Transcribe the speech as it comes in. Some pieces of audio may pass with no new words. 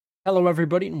Hello,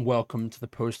 everybody, and welcome to the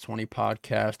Post 20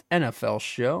 Podcast NFL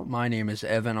show. My name is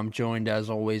Evan. I'm joined, as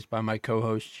always, by my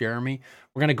co-host Jeremy.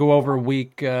 We're going to go over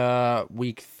week 4, and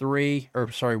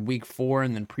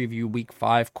then preview week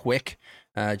 5 quick.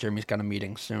 Jeremy's got a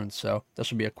meeting soon, so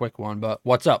this will be a quick one. But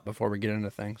what's up before we get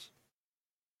into things?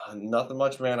 Nothing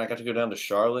much, man. I got to go down to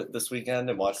Charlotte this weekend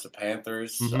and watch the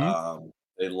Panthers. Mm-hmm.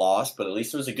 They lost, but at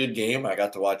least it was a good game. I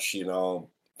got to watch,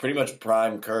 pretty much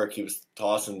prime Kirk. He was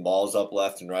tossing balls up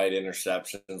left and right,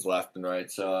 interceptions left and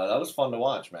right. So that was fun to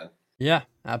watch, man. Yeah,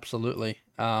 absolutely.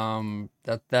 That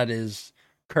is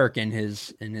Kirk in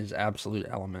his absolute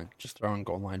element, just throwing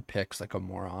goal line picks like a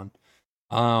moron.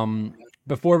 Um,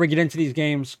 Before we get into these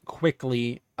games,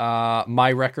 quickly,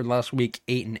 my record last week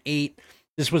 8-8.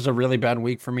 This was a really bad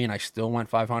week for me, and I still went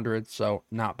 500, so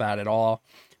not bad at all.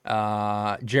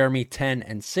 Jeremy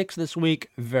 10-6 this week,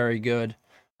 very good.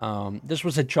 This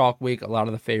was a chalk week. A lot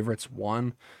of the favorites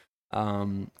won.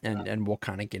 And we'll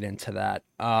kind of get into that.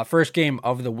 First game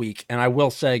of the week, and I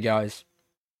will say, guys,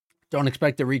 don't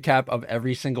expect a recap of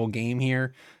every single game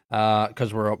here,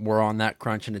 because we're on that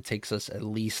crunch, and it takes us at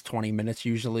least 20 minutes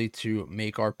usually to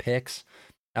make our picks.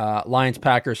 Lions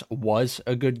Packers was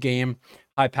a good game.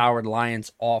 High powered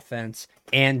Lions offense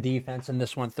and defense in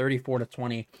this one,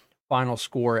 34-20 final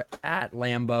score at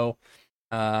Lambeau.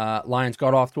 Lions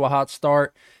got off to a hot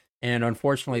start, and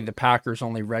unfortunately, the Packers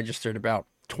only registered about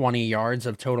 20 yards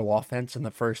of total offense in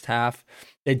the first half.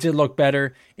 They did look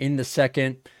better in the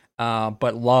second,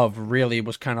 but Love really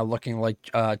was kind of looking like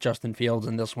Justin Fields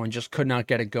in this one, just could not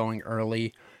get it going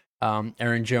early.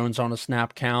 Aaron Jones on a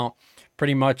snap count.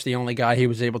 Pretty much the only guy he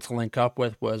was able to link up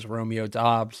with was Romeo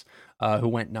Doubs, who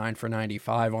went 9 for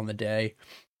 95 on the day.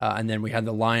 And then we had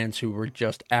the Lions, who were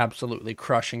just absolutely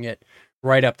crushing it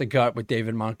right up the gut with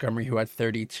David Montgomery, who had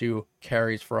 32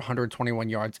 carries for 121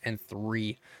 yards and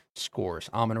 3 scores.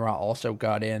 Amon-Ra also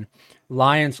got in.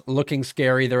 Lions looking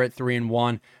scary. They're at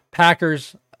 3-1.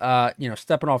 Packers,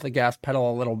 stepping off the gas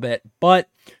pedal a little bit, but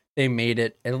they made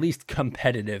it at least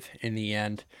competitive in the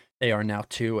end. They are now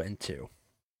 2-2.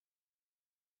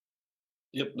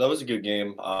 Yep, that was a good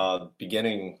game.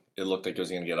 Beginning, it looked like it was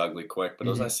going to get ugly quick, but it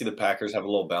was Mm-hmm. nice to see the Packers have a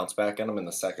little bounce back in them in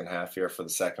the second half here for the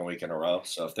second week in a row.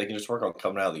 So if they can just work on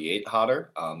coming out of the 8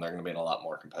 hotter, they're going to be in a lot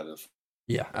more competitive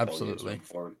Yeah, football games absolutely. moving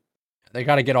forward. They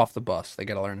got to get off the bus. They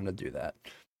got to learn how to do that.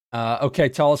 Okay,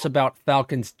 tell us about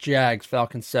Falcons Jags.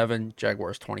 Falcons 7,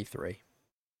 Jaguars 23.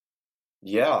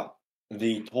 Yeah,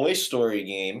 the Toy Story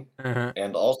game Uh-huh.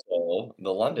 and also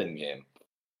the London game.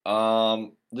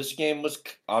 This game was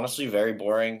honestly very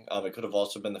boring. It could have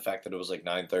also been the fact that it was like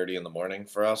 9:30 in the morning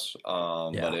for us.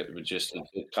 But Yeah.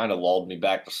 it kind of lulled me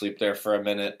back to sleep there for a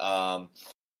minute. Not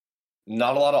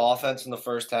a lot of offense in the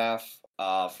first half.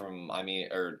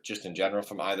 Or just in general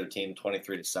from either team.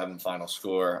 23-7 final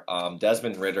score.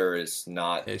 Desmond Ritter is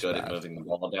not It's good at bad. moving the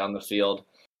ball down the field.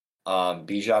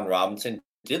 Bijan Robinson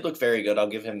did look very good. I'll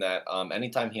give him that.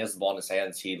 Anytime he has the ball in his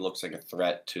hands, he looks like a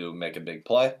threat to make a big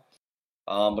play.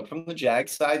 But from the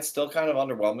Jags side, still kind of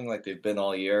underwhelming like they've been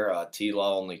all year.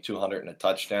 T-Law only 200 and a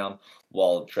touchdown,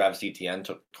 while Travis Etienne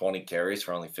took 20 carries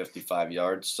for only 55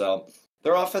 yards. So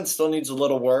their offense still needs a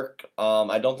little work.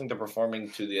 I don't think they're performing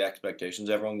to the expectations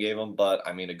everyone gave them, but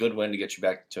I mean, a good win to get you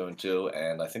back to 2-2,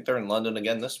 and I think they're in London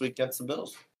again this week against the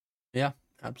Bills. Yeah,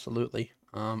 absolutely.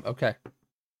 Okay,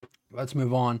 let's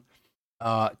move on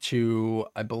to,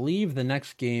 I believe the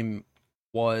next game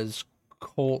was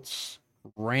Colts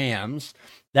Rams.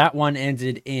 That one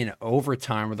ended in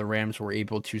overtime where the Rams were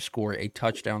able to score a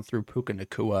touchdown through Puka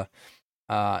Nakua.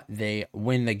 They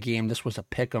win the game. This was a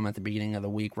pick 'em at the beginning of the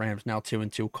week. Rams now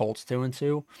 2-2, Colts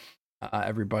 2-2.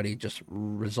 Everybody just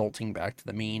resulting back to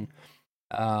the mean.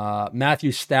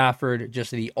 Matthew Stafford, just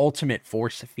the ultimate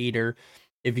force feeder.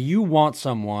 If you want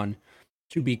someone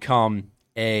to become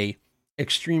a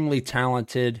extremely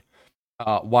talented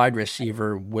wide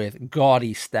receiver with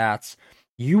gaudy stats,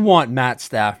 you want Matt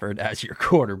Stafford as your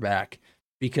quarterback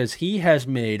because he has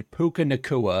made Puka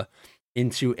Nakua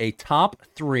into a top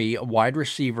 3 wide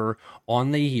receiver on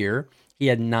the year. He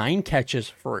had 9 catches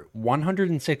for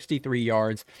 163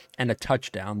 yards and a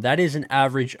touchdown. That is an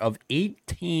average of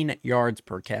 18 yards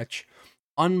per catch.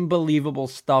 Unbelievable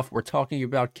stuff. We're talking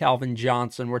about Calvin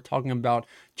Johnson. We're talking about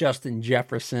Justin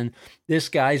Jefferson. This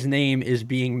guy's name is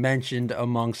being mentioned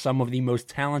among some of the most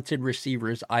talented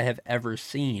receivers I have ever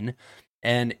seen.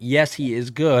 And yes, he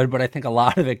is good, but I think a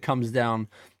lot of it comes down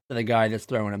to the guy that's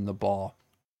throwing him the ball.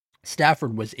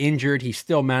 Stafford was injured. He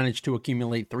still managed to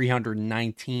accumulate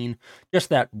 319. Just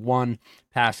that one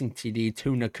passing TD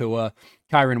to Nakua.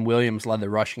 Kyron Williams led the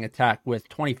rushing attack with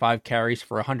 25 carries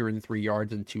for 103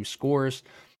 yards and 2 scores.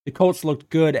 The Colts looked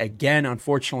good again,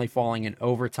 unfortunately falling in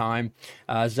overtime.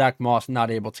 Zach Moss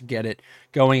not able to get it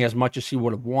going as much as he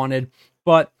would have wanted,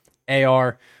 but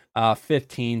AR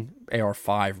 15, AR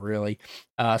 5 really,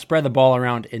 spread the ball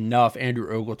around enough.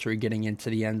 Andrew Ogletree getting into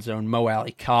the end zone, Mo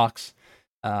Alley Cox,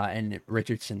 and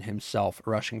Richardson himself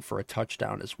rushing for a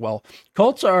touchdown as well.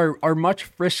 Colts are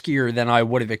much friskier than I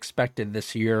would have expected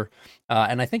this year,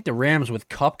 and I think the Rams with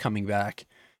Kupp coming back,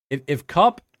 if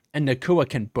Kupp and Nakua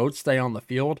can both stay on the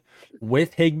field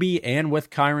with Higbee and with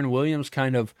Kyron Williams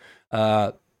kind of,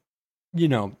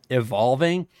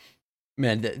 evolving,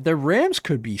 man, the Rams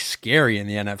could be scary in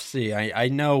the NFC. I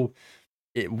know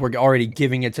we're already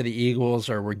giving it to the Eagles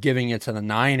or we're giving it to the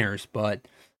Niners, but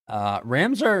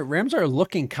Rams are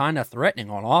looking kind of threatening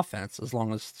on offense as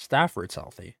long as Stafford's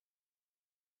healthy.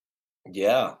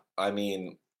 Yeah, I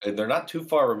mean, they're not too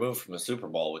far removed from the Super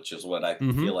Bowl, which is what I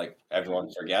Mm-hmm. feel like everyone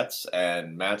forgets.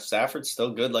 And Matt Stafford's still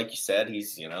good, like you said.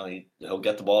 He's he'll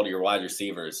get the ball to your wide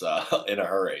receivers in a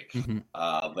hurry. Mm-hmm.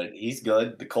 But he's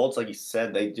good. The Colts, like you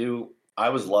said, they do. I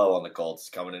was low on the Colts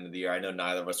coming into the year. I know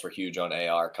neither of us were huge on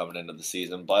AR coming into the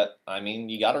season, but I mean,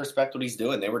 you got to respect what he's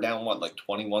doing. They were down, what, like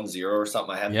 21-0 or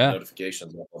something. I had the Yeah.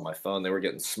 notifications up on my phone. They were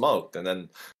getting smoked. And then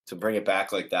to bring it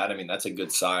back like that, I mean, that's a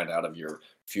good sign out of your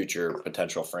future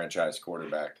potential franchise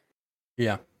quarterback.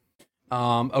 Yeah.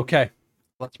 Okay,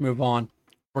 let's move on.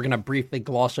 We're gonna briefly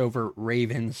gloss over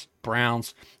Ravens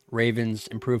Browns. Ravens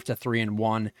improved to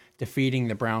 3-1, defeating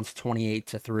the Browns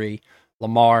 28-3.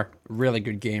 Lamar, really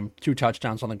good game. 2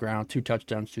 touchdowns on the ground, 2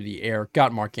 touchdowns through the air.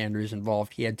 Got Mark Andrews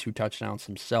involved. He had 2 touchdowns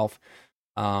himself.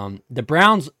 The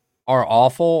Browns are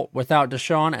awful without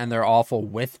Deshaun, and they're awful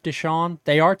with Deshaun.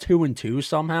 They are 2-2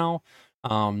 somehow,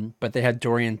 but they had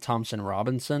Dorian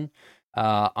Thompson-Robinson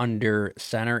under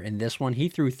center in this one. He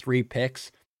threw 3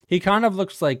 picks. He kind of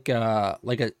looks like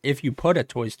if you put a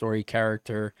Toy Story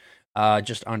character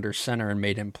just under center and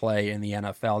made him play in the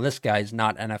NFL. This guy's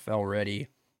not NFL ready.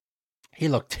 He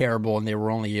looked terrible, and they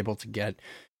were only able to get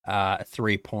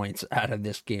 3 points out of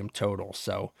this game total.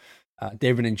 So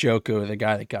David Njoku, the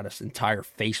guy that got his entire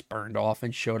face burned off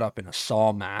and showed up in a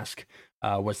Saw mask,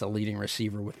 was the leading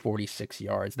receiver with 46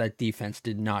 yards. That defense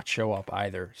did not show up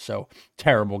either. So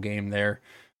terrible game there.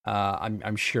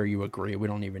 I'm sure you agree. We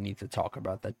don't even need to talk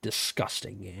about that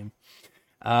disgusting game.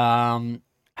 How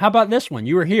about this one?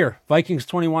 You were here. Vikings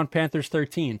 21, Panthers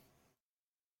 13.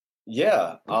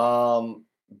 Yeah.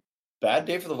 Bad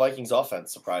day for the Vikings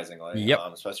offense, surprisingly. Yep.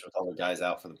 Especially with all the guys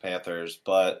out for the Panthers.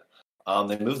 But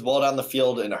they moved the ball down the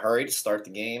field in a hurry to start the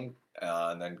game.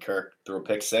 And then Kirk threw a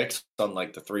pick 6 on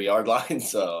like the 3-yard line.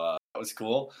 So that was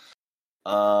cool.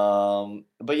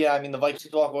 But yeah, I mean, the Vikings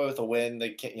walk away with a win.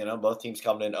 They both teams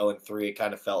coming in 0-3. It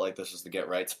kind of felt like this was the get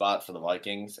right spot for the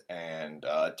Vikings. And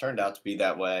it turned out to be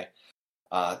that way.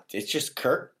 It's just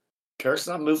Kirk's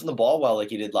not moving the ball well like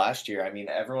he did last year. I mean,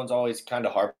 everyone's always kind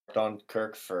of harped on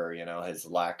Kirk for, his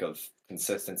lack of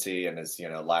consistency and his,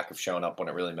 lack of showing up when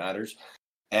it really matters.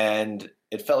 And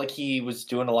it felt like he was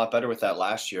doing a lot better with that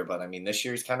last year. But, I mean, this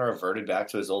year he's kind of reverted back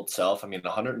to his old self. I mean,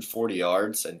 140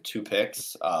 yards and 2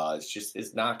 picks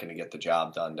is not going to get the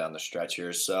job done down the stretch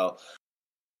here. So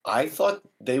I thought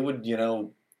they would,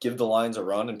 give the Lions a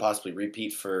run and possibly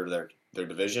repeat for their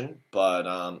division.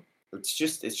 But it's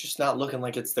just not looking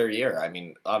like it's their year. I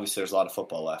mean, obviously there's a lot of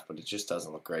football left, but it just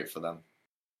doesn't look great for them.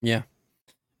 Yeah.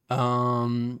 All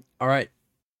right.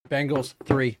 Bengals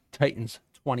 3, Titans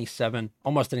 27.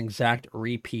 Almost an exact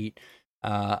repeat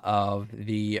of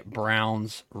the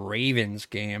Browns-Ravens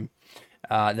game.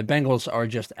 The Bengals are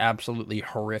just absolutely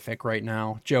horrific right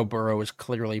now. Joe Burrow is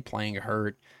clearly playing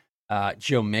hurt.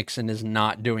 Joe Mixon is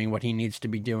not doing what he needs to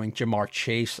be doing. Jamar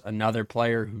Chase, another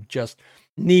player who just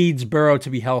needs Burrow to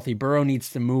be healthy. Burrow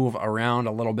needs to move around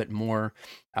a little bit more.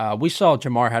 We saw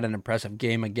Jamar had an impressive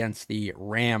game against the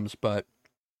Rams, but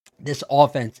this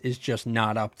offense is just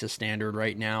not up to standard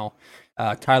right now.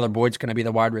 Tyler Boyd's going to be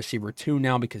the wide receiver 2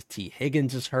 now because T.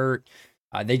 Higgins is hurt.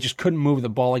 They just couldn't move the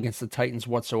ball against the Titans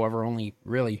whatsoever, only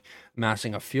really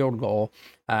amassing a field goal.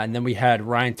 And then we had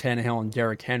Ryan Tannehill and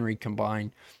Derrick Henry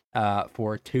combined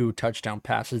for 2 touchdown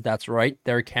passes. That's right.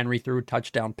 Derrick Henry threw a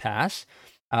touchdown pass.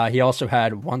 He also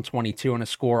had 122 and a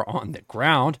score on the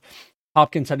ground.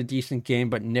 Hopkins had a decent game,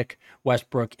 but Nick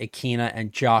Westbrook, Akina,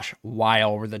 and Josh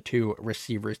Weil were the 2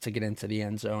 receivers to get into the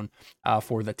end zone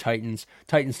for the Titans.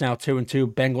 Titans now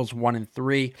 2-2, Bengals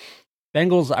 1-3.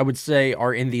 Bengals, I would say,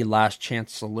 are in the last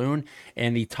chance saloon,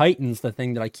 and the Titans, the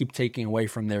thing that I keep taking away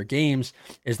from their games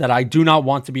is that I do not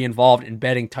want to be involved in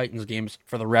betting Titans games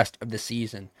for the rest of the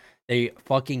season. They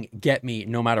fucking get me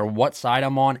no matter what side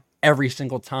I'm on every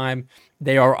single time.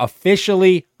 They are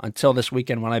officially, until this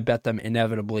weekend when I bet them,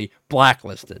 inevitably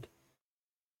blacklisted.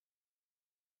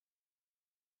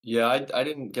 Yeah, I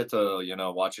didn't get to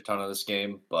watch a ton of this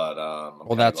game, but I'm Well,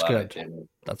 kind of that's glad I good. didn't.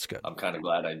 That's good. I'm kind of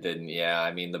glad I didn't. Yeah,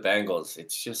 I mean the Bengals.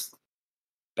 It's just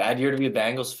bad year to be a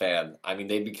Bengals fan. I mean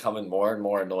they're becoming more and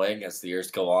more annoying as the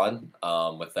years go on.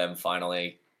 With them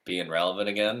finally being relevant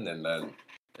again, and then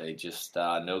they just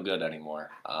no good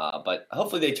anymore. But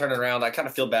hopefully they turn it around. I kind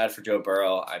of feel bad for Joe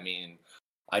Burrow. I mean,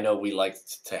 I know we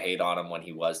liked to hate on him when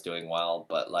he was doing well,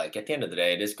 but like at the end of the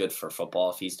day, it is good for football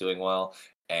if he's doing well.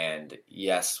 And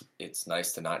yes, it's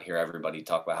nice to not hear everybody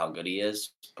talk about how good he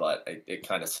is, but it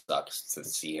kind of sucks to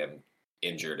see him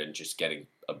injured and just getting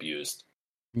abused.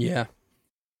 Yeah.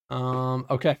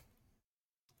 Okay.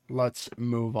 Let's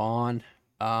move on.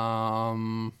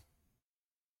 Um.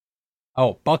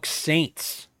 Oh, Bucks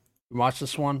Saints. You watch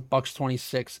this one? Bucks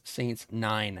 26, Saints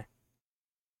 9.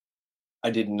 I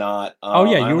did not. Oh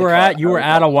yeah, I only caught. you I were only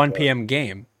at a caught the 1 four. p.m.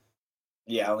 game.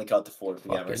 Yeah, I only caught the 4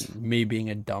 PMers. Fucking me being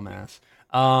a dumbass.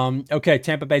 Okay,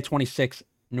 Tampa Bay 26,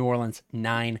 New Orleans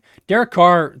 9. Derek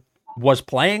Carr was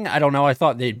playing. I don't know. I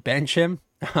thought they'd bench him.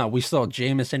 We saw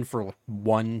Jameson for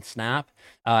one snap,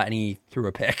 and he threw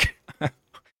a pick.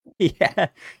 He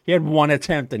had one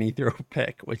attempt and he threw a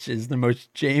pick, which is the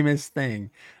most Jameis thing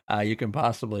you can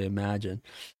possibly imagine.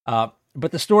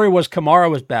 But the story was Kamara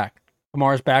was back.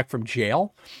 Kamara's back from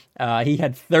jail. He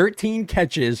had 13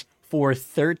 catches for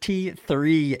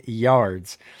 33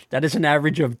 yards. That is an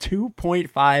average of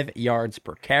 2.5 yards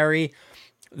per carry.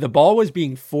 The ball was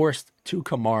being forced to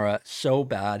Kamara so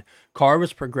bad. Carr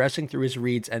was progressing through his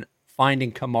reads and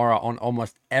finding Kamara on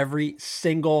almost every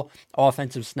single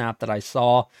offensive snap that I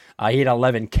saw. He had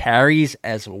 11 carries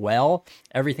as well.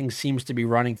 Everything seems to be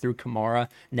running through Kamara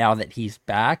now that he's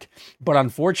back. But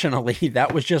unfortunately,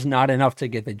 that was just not enough to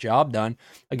get the job done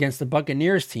against the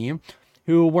Buccaneers team,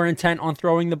 who were intent on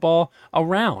throwing the ball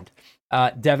around.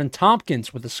 Devin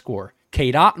Tompkins with a score.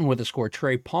 Kate Otten with a score.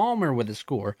 Trey Palmer with a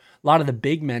score. A lot of the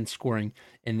big men scoring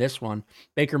in this one.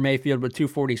 Baker Mayfield with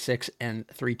 246 and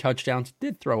 3 touchdowns.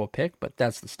 Did throw a pick, but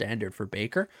that's the standard for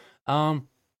Baker.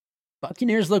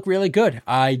 Buccaneers look really good.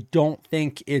 I don't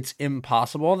think it's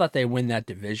impossible that they win that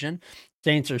division.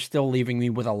 Saints are still leaving me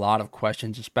with a lot of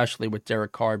questions, especially with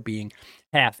Derek Carr being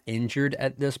half injured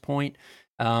at this point.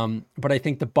 But I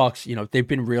think the Bucks, they've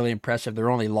been really impressive. Their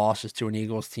only loss is to an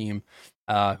Eagles team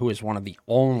who is one of the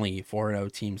only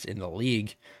 4-0 teams in the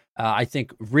league. I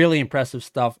think really impressive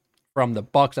stuff from the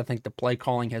Bucks. I think the play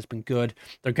calling has been good.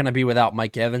 They're going to be without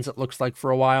Mike Evans, it looks like,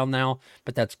 for a while now,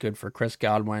 but that's good for Chris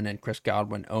Godwin and Chris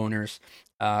Godwin owners.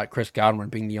 Chris Godwin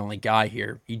being the only guy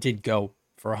here. He did go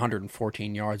for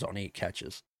 114 yards on 8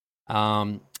 catches.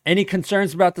 Any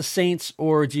concerns about the Saints,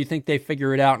 or do you think they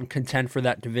figure it out and contend for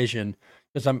that division?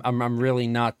 Because I'm really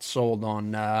not sold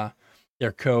on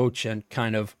their coach and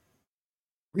kind of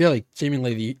really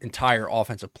seemingly the entire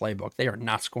offensive playbook. They are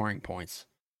not scoring points.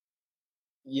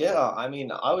 Yeah, I mean,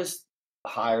 I was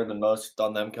higher than most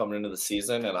on them coming into the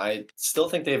season, and I still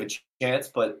think they have a chance.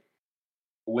 But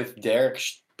with Derek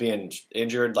being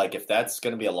injured, like if that's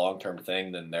going to be a long term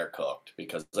thing, then they're cooked.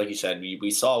 Because, like you said, we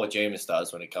saw what Jameis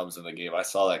does when he comes in the game. I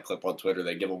saw that clip on Twitter.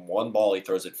 They give him one ball, he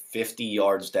throws it 50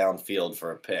 yards downfield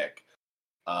for a pick.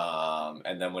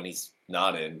 And then when he's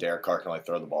not in, Derek Carr can only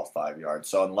throw the ball 5 yards.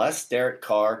 So unless Derek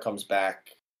Carr comes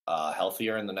back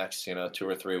healthier in the next 2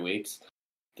 or 3 weeks,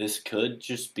 this could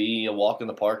just be a walk in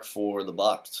the park for the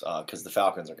Bucks because the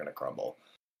Falcons are going to crumble.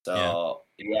 Yeah. So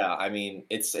yeah, I mean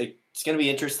it's going to be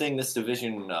interesting. This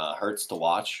division hurts to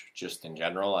watch just in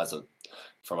general as a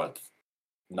from a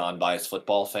non-biased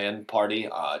football fan party.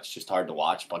 It's just hard to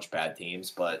watch a bunch of bad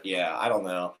teams. But yeah, I don't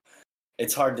know.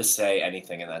 It's hard to say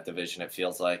anything in that division. It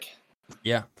feels like.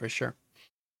 Yeah, for sure.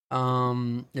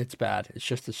 It's bad. It's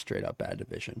just a straight up bad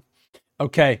division.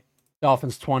 Okay,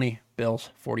 Dolphins 20, Bills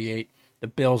 48. The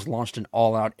Bills launched an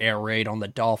all-out air raid on the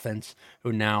Dolphins,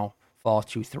 who now fall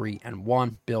to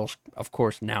 3-1. Bills, of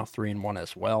course, now 3-1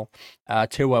 as well.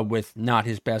 Tua, with not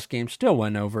his best game, still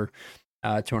went over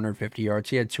 250 yards.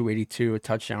 He had 282, a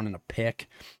touchdown and a pick.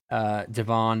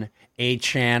 Devon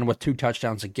Achane with 2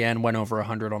 touchdowns again, went over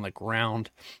 100 on the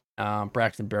ground.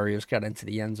 Braxton Berrios got into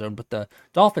the end zone, but the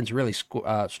Dolphins really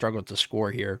struggled to score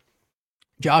here.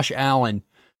 Josh Allen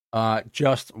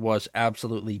just was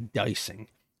absolutely dicing.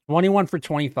 21 for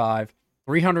 25,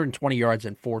 320 yards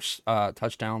and 4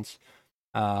 touchdowns.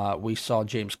 We saw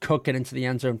James Cook get into the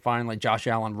end zone finally. Josh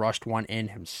Allen rushed one in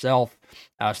himself.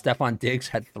 Stephon Diggs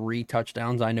had 3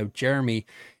 touchdowns. I know Jeremy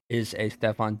is a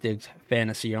Stephon Diggs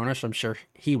fantasy owner, so I'm sure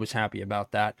he was happy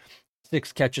about that.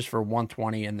 6 catches for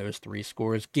 120 and those 3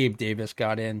 scores. Gabe Davis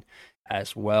got in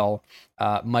as well.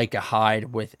 Micah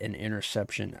Hyde with an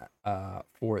interception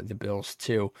for the Bills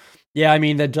too. Yeah, I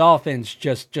mean the Dolphins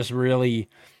just really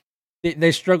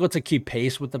they struggled to keep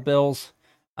pace with the Bills.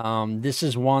 This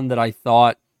is one that I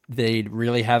thought they'd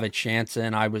really have a chance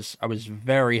in. I was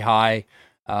very high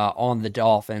on the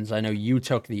Dolphins. I know you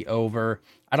took the over.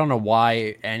 I don't know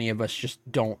why any of us just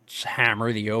don't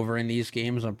hammer the over in these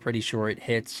games. I'm pretty sure it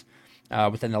hits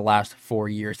within the last 4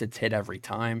 years. It's hit every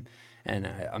time, and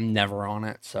I'm never on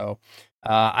it. So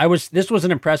I was. This was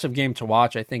an impressive game to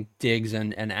watch. I think Diggs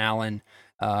and Allen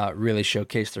really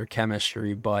showcased their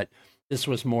chemistry, but this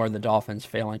was more the Dolphins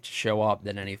failing to show up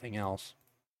than anything else.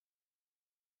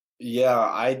 Yeah,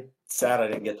 I sad I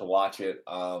didn't get to watch it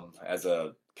as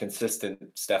a consistent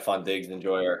Stefan Diggs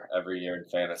enjoyer every year in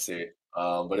fantasy.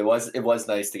 But it was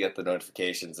nice to get the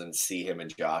notifications and see him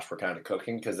and Josh were kind of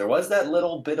cooking because there was that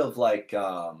little bit of like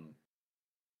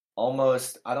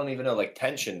almost I don't even know like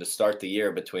tension to start the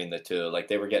year between the two. Like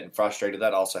they were getting frustrated.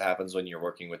 That also happens when you're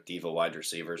working with diva wide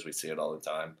receivers. We see it all the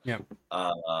time. Yeah.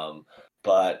 Um,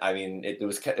 but I mean, it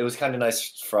was kind of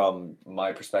nice from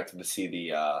my perspective to see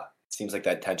the. Seems like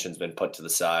that tension's been put to the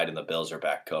side and the Bills are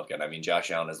back cooking. I mean, Josh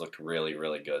Allen has looked really,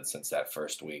 really good since that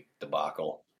first week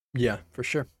debacle. Yeah, for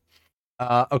sure.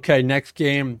 Okay, next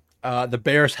game. The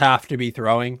Bears have to be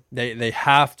throwing. They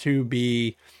have to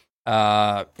be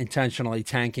intentionally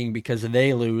tanking because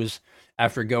they lose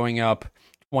after going up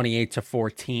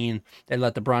 28-14. They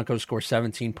let the Broncos score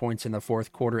 17 points in the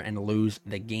fourth quarter and lose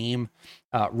the game.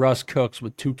 Russ Cooks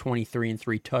with 223 and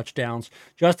 3 touchdowns.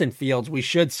 Justin Fields, we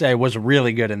should say, was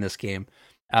really good in this game.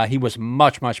 He was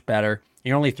much, much better.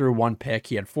 He only threw one pick.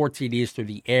 He had 4 TDs through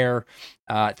the air,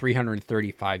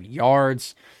 335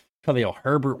 yards. Khalil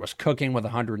Herbert was cooking with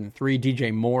 103.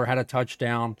 DJ Moore had a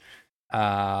touchdown.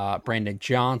 Brandon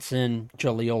Johnson,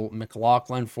 Jaleel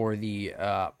McLaughlin for the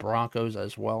Broncos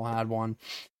as well had one.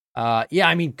 Yeah,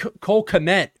 I mean, Cole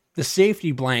Kmet, the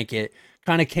safety blanket,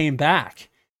 kind of came back.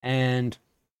 And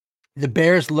the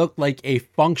Bears looked like a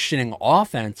functioning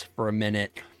offense for a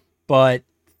minute. But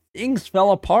things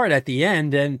fell apart at the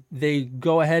end, and they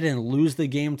go ahead and lose the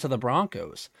game to the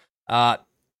Broncos.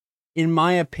 In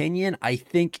my opinion, I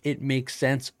think it makes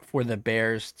sense for the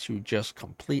Bears to just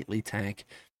completely tank.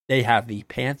 They have the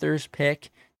Panthers pick.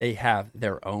 They have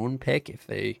their own pick if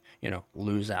they,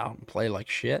 lose out and play like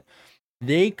shit.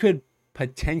 They could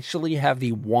potentially have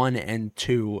the 1 and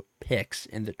 2 picks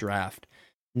in the draft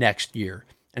next year.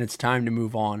 And it's time to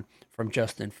move on from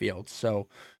Justin Fields. So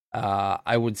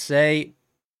I would say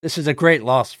this is a great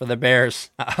loss for the Bears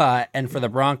and for the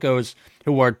Broncos,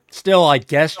 who are still, I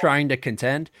guess, trying to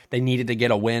contend. They needed to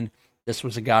get a win. This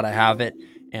was a gotta have it,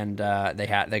 and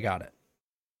they got it.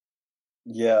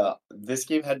 Yeah, this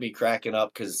game had me cracking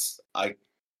up because I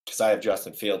have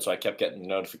Justin Fields, so I kept getting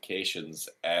notifications,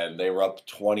 and they were up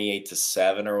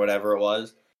 28-7 or whatever it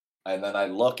was. And then I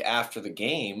look after the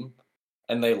game,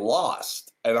 and they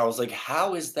lost, and I was like,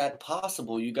 "How is that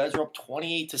possible? You guys were up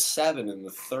 28-7 in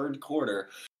the third quarter."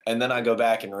 And then I go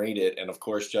back and read it, and of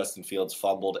course, Justin Fields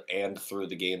fumbled and threw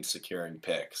the game-securing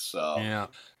pick. So, Yeah.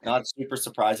 not super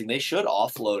surprising. They should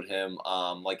offload him.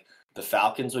 Like the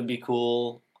Falcons would be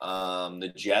cool.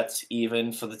 The Jets,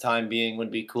 even for the time being, would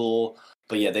be cool.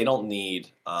 But yeah, they don't need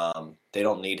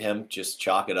him. Just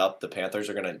chalk it up. The Panthers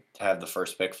are gonna have the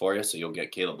first pick for you, so you'll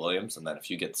get Caleb Williams, and then if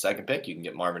you get the second pick, you can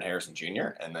get Marvin Harrison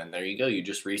Jr. And then there you go. You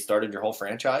just restarted your whole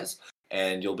franchise,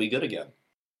 and you'll be good again.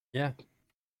 Yeah.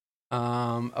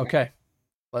 Okay.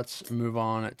 Let's move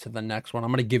on to the next one. I'm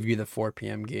going to give you the 4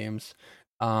 p.m. games.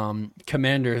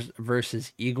 Commanders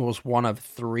versus Eagles, one of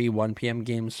 3 1 p.m.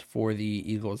 games for the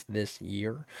Eagles this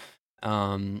year.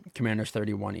 Commanders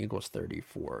 31, Eagles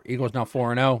 34. Eagles now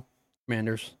 4-0,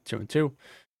 Commanders 2-2.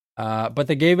 But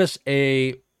they gave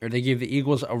the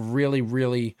Eagles a really,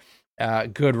 really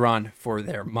good run for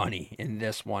their money in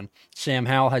this one. Sam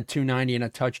Howell had 290 and a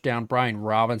touchdown. Brian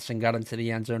Robinson got into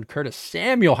the end zone. Curtis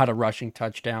Samuel had a rushing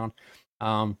touchdown.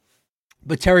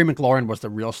 But Terry McLaurin was the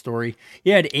real story.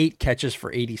 He had 8 catches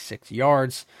for 86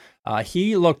 yards.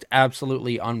 He looked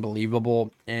absolutely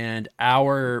unbelievable, and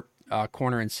our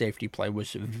corner and safety play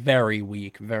was very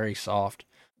weak, very soft.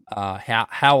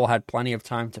 Howell had plenty of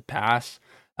time to pass,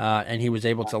 and he was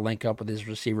able to link up with his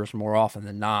receivers more often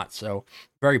than not. So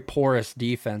very porous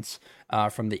defense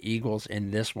from the Eagles in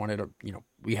this one.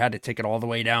 We had to take it all the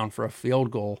way down for a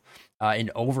field goal in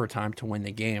overtime to win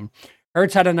the game.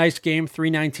 Hurts had a nice game,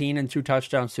 319 and 2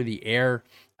 touchdowns through the air.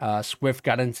 Swift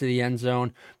got into the end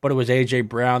zone, but it was A.J.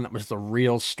 Brown that was the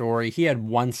real story. He had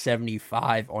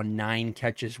 175 on 9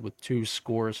 catches with 2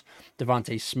 scores.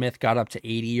 Devontae Smith got up to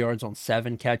 80 yards on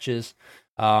 7 catches.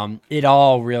 It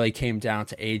all really came down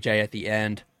to A.J. at the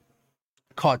end.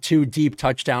 Caught 2 deep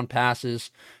touchdown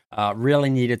passes. Really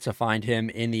needed to find him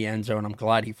in the end zone. I'm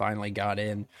glad he finally got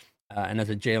in. And as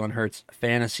a Jalen Hurts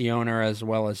fantasy owner, as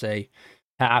well as a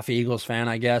half Eagles fan,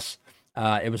 I guess,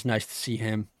 it was nice to see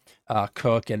him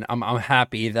cook. And I'm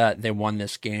happy that they won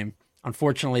this game.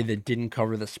 Unfortunately, they didn't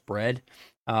cover the spread.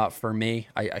 For me,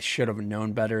 I should have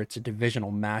known better. It's a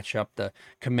divisional matchup. The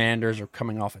Commanders are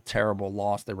coming off a terrible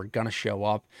loss. They were going to show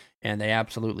up, and they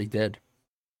absolutely did.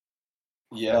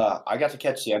 Yeah, I got to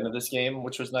catch the end of this game,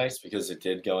 which was nice because it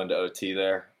did go into OT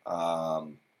there.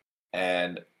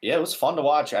 And yeah, it was fun to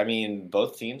watch. I mean,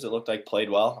 both teams it looked like played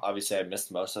well. Obviously, I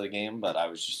missed most of the game, but I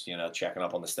was just checking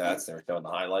up on the stats. They were showing the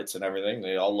highlights and everything.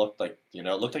 They all looked like it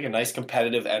looked like a nice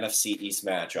competitive NFC East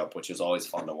matchup, which is always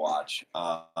fun to watch.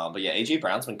 But yeah, AJ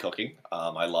Brown's been cooking.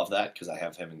 I love that because I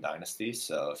have him in Dynasty.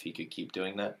 So if he could keep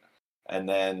doing that, and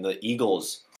then the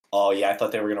Eagles. Oh yeah, I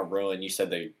thought they were gonna ruin. You said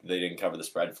they didn't cover the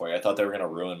spread for you. I thought they were gonna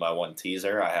ruin my one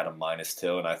teaser. I had a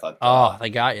 -2, and I thought, Oh, they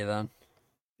got you then.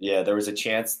 yeah, there was a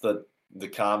chance that the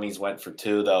commies went for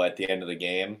two though at the end of the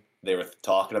game. They were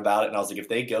talking about it, and I was like, if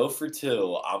they go for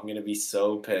two, I'm gonna be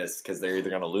so pissed because they're either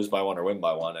gonna lose by one or win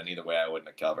by one, and either way, I wouldn't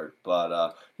have covered.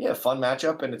 But yeah, fun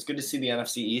matchup, and it's good to see the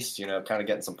NFC East, kind of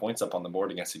getting some points up on the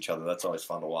board against each other. That's always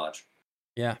fun to watch.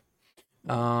 Yeah.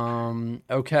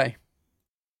 Okay.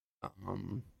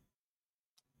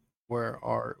 Where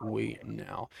are we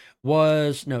now?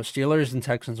 Steelers and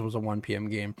Texans was a 1 p.m.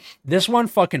 game. This one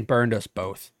fucking burned us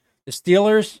both. The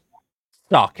Steelers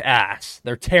suck ass.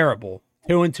 They're terrible.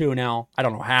 2-2 now. I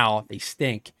don't know how. They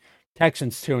stink.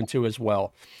 Texans 2-2 as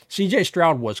well. CJ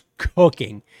Stroud was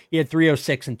cooking. He had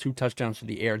 306 and 2 touchdowns to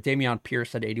the air. Dameon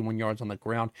Pierce had 81 yards on the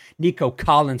ground. Nico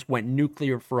Collins went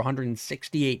nuclear for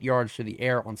 168 yards to the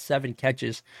air on 7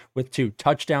 catches with 2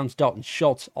 touchdowns. Dalton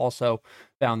Schultz also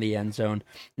found the end zone.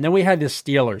 And then we had the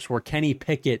Steelers where Kenny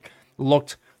Pickett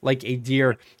looked like a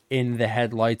deer in the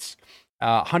headlights.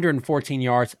 114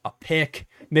 yards, a pick.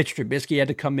 Mitch Trubisky had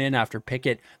to come in after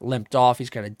Pickett limped off. He's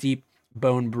got a deep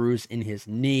bone bruise in his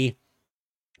knee.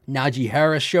 Najee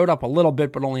Harris showed up a little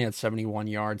bit, but only had 71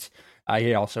 yards.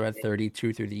 He also had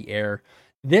 32 through the air.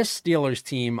 This Steelers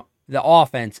team, the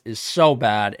offense is so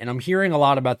bad, and I'm hearing a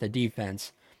lot about the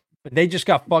defense, but they just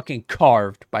got fucking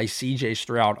carved by CJ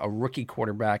Stroud, a rookie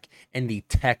quarterback, and the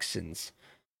Texans.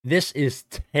 This is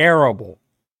terrible.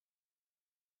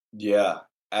 Yeah,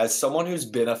 as someone who's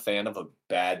been a fan of a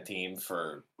bad team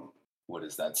for what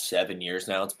is that, 7 years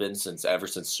now? It's been ever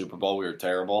since Super Bowl we were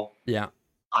terrible. Yeah.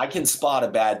 I can spot a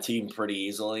bad team pretty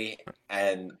easily,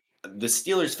 and the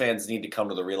Steelers fans need to come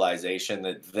to the realization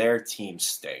that their team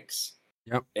stinks.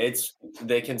 Yep.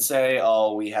 They can say,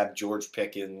 "Oh, we have George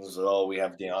Pickens. Oh, we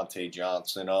have Deontay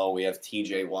Johnson. Oh, we have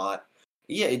T.J. Watt."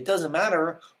 Yeah, it doesn't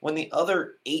matter when the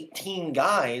other 18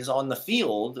 guys on the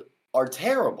field are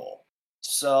terrible.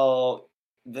 So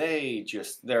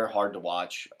they're hard to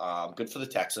watch. Good for the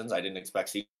Texans. I didn't expect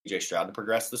C.J. Stroud to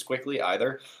progress this quickly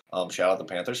either. Shout out the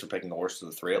Panthers for picking the worst of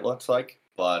the three, it looks like.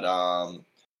 But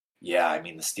yeah, I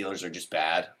mean the Steelers are just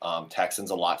bad. Texans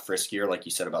a lot friskier, like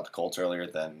you said about the Colts earlier,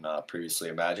 than previously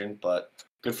imagined. But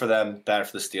good for them. Bad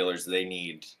for the Steelers.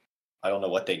 I don't know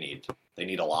what they need. They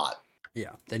need a lot.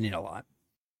 Yeah, they need a lot.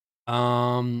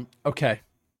 Okay.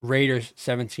 Raiders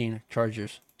 17,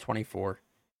 Chargers 24.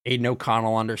 Aiden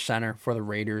O'Connell under center for the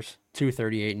Raiders,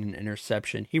 238 and an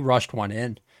interception. He rushed one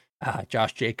in.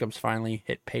 Josh Jacobs finally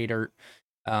hit pay dirt.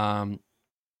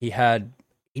 He had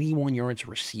 81 yards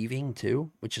receiving too,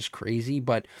 which is crazy,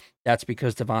 but that's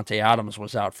because Devontae Adams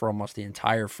was out for almost the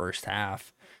entire first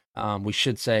half. We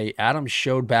should say Adams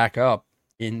showed back up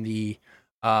in the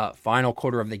final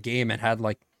quarter of the game and I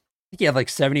think he had like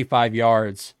 75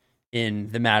 yards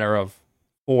in the matter of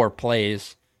 4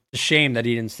 plays. It's a shame that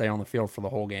he didn't stay on the field for the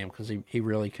whole game because he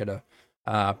really could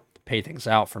have paid things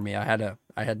out for me. I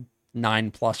had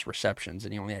 9+ receptions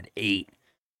and he only had 8.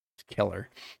 It's killer.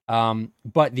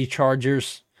 But the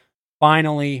Chargers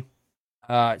finally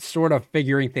sort of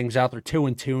figuring things out. They're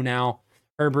 2-2 now.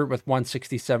 Herbert with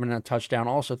 167 and a touchdown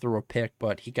also threw a pick,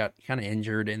 but he got kind of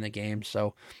injured in the game,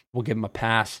 so we'll give him a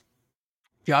pass.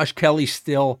 Josh Kelly's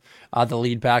still the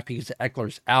lead back because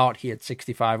Eckler's out. He had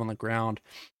 65 on the ground.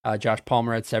 Josh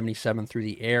Palmer had 77 through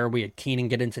the air. We had Keenan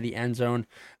get into the end zone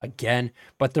again.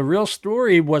 But the real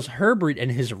story was Herbert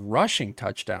and his rushing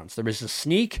touchdowns. There was a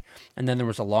sneak, and then there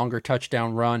was a longer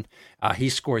touchdown run. He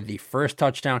scored the first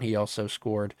touchdown. He also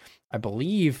scored, I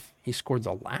believe, he scored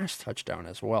the last touchdown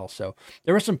as well. So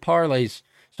there were some parlays,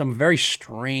 some very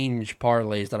strange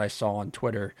parlays that I saw on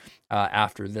Twitter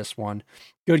after this one.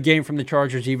 Good game from the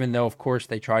Chargers, even though, of course,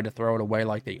 they tried to throw it away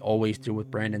like they always do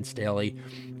with Brandon Staley.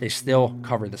 They still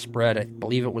covered the spread. I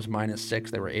believe it was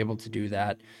 -6. They were able to do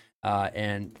that,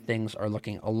 and things are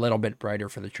looking a little bit brighter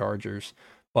for the Chargers.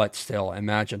 But still,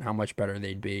 imagine how much better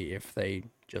they'd be if they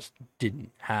just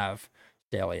didn't have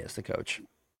Staley as the coach.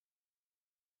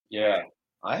 Yeah,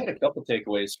 I had a couple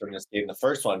takeaways from this game. The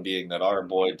first one being that our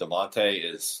boy Devontae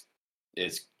is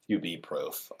QB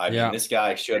proof. I mean, Yeah. this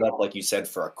guy showed up like you said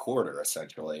for a quarter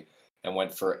essentially, and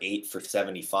went for 8 for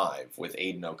 75 with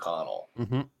Aiden O'Connell.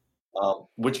 Mm-hmm.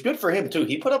 Which good for him too.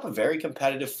 He put up a very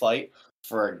competitive fight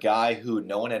for a guy who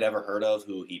no one had ever heard of,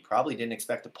 who he probably didn't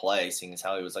expect to play, seeing as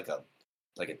how he was like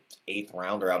an eighth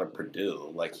rounder out of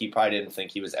Purdue. Like he probably didn't think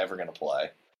he was ever going to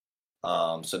play.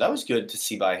 So that was good to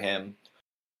see by him.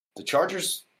 The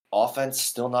Chargers offense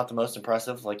still not the most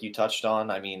impressive, like you touched on.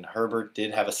 I mean, Herbert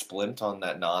did have a splint on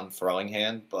that non-throwing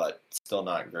hand, but still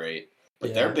not great.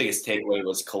 But their Yeah. biggest takeaway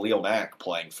was Khalil Mack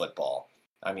playing football.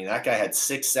 I mean, that guy had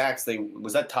 6 sacks.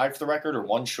 Was that tied for the record or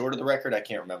one short of the record? I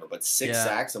can't remember, but six Yeah.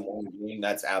 sacks in one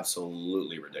game—that's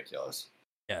absolutely ridiculous.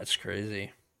 Yeah, it's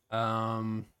crazy.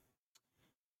 Um,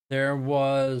 there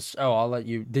was. Oh, I'll let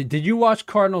you. Did you watch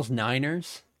Cardinals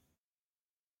Niners?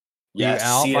 Were you Yes,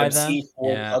 out by then? CMC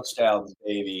 4 Yeah. touchdowns,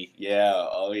 baby. Yeah,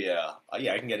 oh yeah. Oh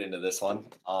yeah, I can get into this one.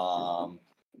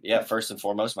 Yeah, first and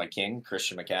foremost, my king,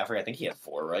 Christian McCaffrey. I think he had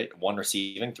 4, right? 1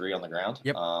 receiving, 3 on the ground.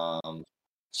 Yep.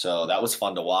 So that was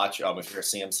fun to watch. If you're a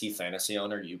CMC fantasy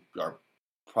owner, you are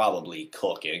probably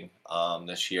cooking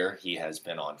this year. He has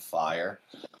been on fire.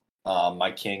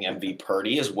 My king, MV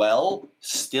Purdy, as well,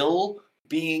 still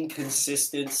being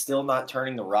consistent, still not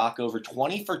turning the rock over.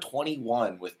 20 for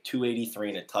 21 with 283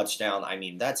 and a touchdown. I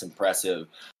mean, that's impressive.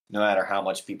 No matter how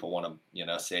much people want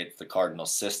to, say it's the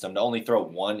Cardinals system, to only throw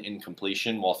 1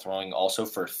 incompletion while throwing also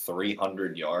for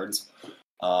 300 yards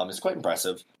is quite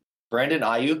impressive. Brandon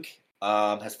Ayuk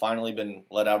has finally been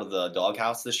let out of the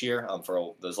doghouse this year.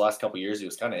 For those last couple years, he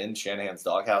was kind of in Shanahan's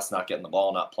doghouse, not getting the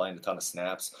ball, not playing a ton of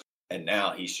snaps. And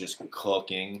now he's just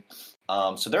cooking.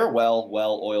 So they're a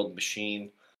well-oiled machine,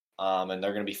 and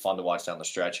they're going to be fun to watch down the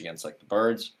stretch against like the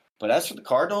Birds. But as for the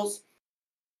Cardinals,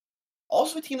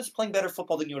 also a team that's playing better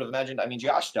football than you would have imagined. I mean,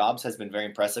 Josh Dobbs has been very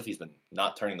impressive. He's been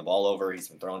not turning the ball over. He's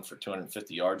been throwing for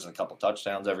 250 yards and a couple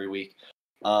touchdowns every week.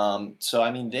 So,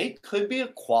 I mean, they could be a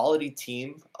quality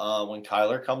team when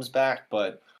Kyler comes back,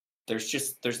 but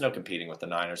there's no competing with the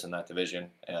Niners in that division,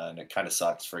 and it kind of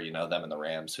sucks for them and the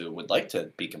Rams, who would like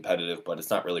to be competitive, but it's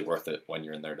not really worth it when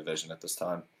you're in their division at this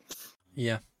time.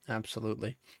 Yeah,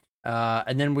 absolutely.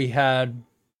 And then we had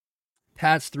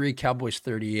Pats 3, Cowboys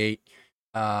 38.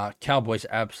 Cowboys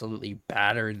absolutely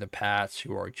battered the Pats,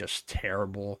 who are just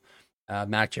terrible.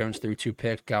 Mac Jones threw 2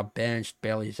 picks, got benched.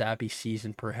 Bailey Zappi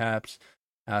season perhaps.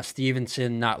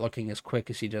 Stevenson not looking as quick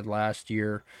as he did last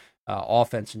year.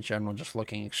 Offense in general just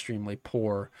looking extremely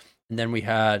poor. And then we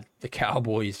had the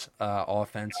Cowboys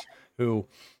offense, who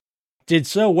did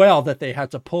so well that they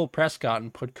had to pull Prescott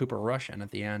and put Cooper Rush in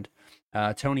at the end.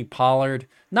 Tony Pollard,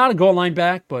 not a goal line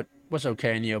back, but was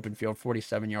okay in the open field,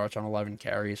 47 yards on 11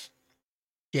 carries.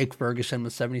 Jake Ferguson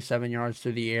with 77 yards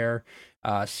through the air.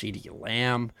 CeeDee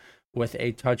Lamb with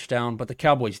a touchdown. But the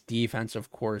Cowboys' defense,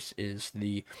 of course, is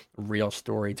the real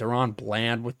story. Deron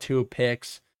Bland with 2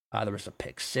 picks. There was a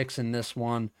pick 6 in this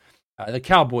one. The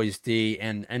Cowboys' D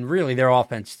and really their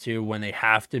offense, too, when they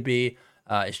have to be,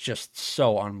 is just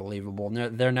so unbelievable.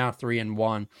 They're now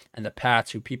 3-1, and the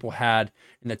Pats, who people had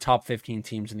in the top 15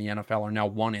 teams in the NFL, are now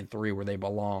 1-3 where they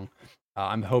belong.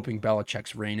 I'm hoping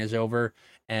Belichick's reign is over,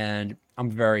 and I'm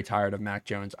very tired of Mac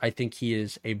Jones. I think he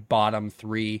is a bottom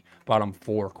 3, bottom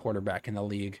 4 quarterback in the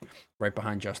league, right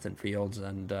behind Justin Fields,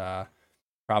 and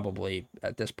probably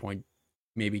at this point,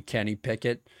 maybe Kenny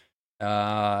Pickett.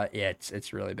 Yeah,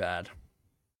 it's really bad.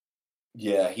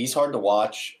 Yeah, he's hard to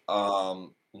watch.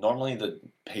 Normally the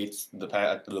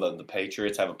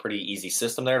Patriots have a pretty easy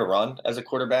system there to run as a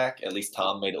quarterback. At least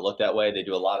Tom made it look that way. They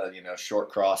do a lot of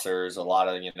short crossers, a lot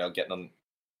of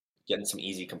getting some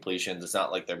easy completions. It's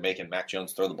not like they're making Mac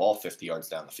Jones throw the ball 50 yards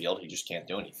down the field. He just can't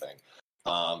do anything.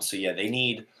 So yeah, they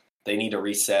need a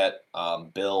reset.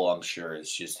 Bill, I'm sure,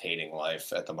 is just hating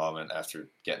life at the moment after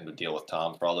getting to deal with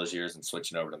Tom for all those years and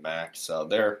switching over to Mac. So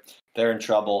they're in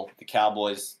trouble. The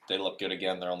Cowboys, they look good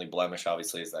again. Their only blemish,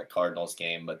 obviously, is that Cardinals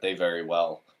game, but they very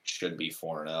well should be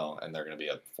 4-0, and they're going to be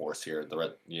a force here the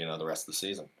rest of the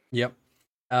season. Yep.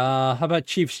 How about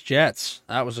Chiefs Jets?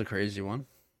 That was a crazy one.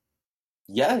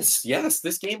 Yes.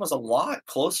 This game was a lot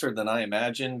closer than I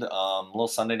imagined. A little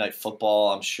Sunday night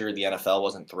football. I'm sure the NFL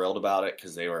wasn't thrilled about it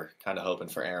because they were kind of hoping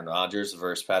for Aaron Rodgers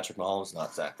versus Patrick Mahomes,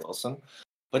 not Zach Wilson.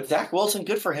 But Zach Wilson,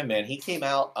 good for him, man. He came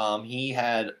out. He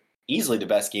had easily the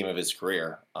best game of his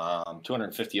career.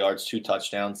 250 yards, 2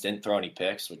 touchdowns, didn't throw any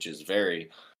picks, which is very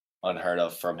unheard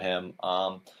of from him.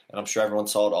 And I'm sure everyone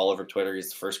saw it all over Twitter. He's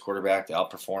the first quarterback to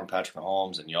outperform Patrick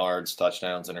Mahomes in yards,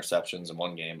 touchdowns, interceptions in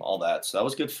one game, all that. So that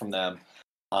was good from them.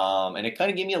 And it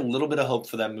kind of gave me a little bit of hope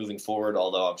for them moving forward,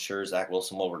 although I'm sure Zach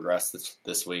Wilson will regress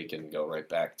this week and go right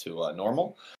back to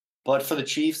normal. But for the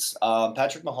Chiefs,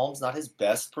 Patrick Mahomes, not his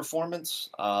best performance,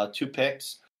 2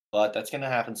 picks, but that's going to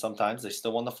happen sometimes. They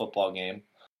still won the football game.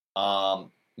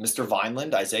 Mr.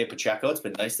 Vineland, Isaiah Pacheco, it's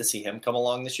been nice to see him come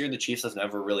along this year. The Chiefs has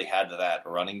never really had that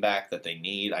running back that they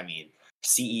need. I mean,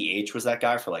 CEH was that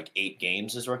guy for like 8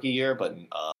 games his rookie year, but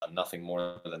nothing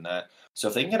more than that. So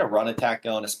if they can get a run attack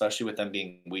going, especially with them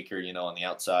being weaker, on the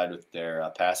outside with their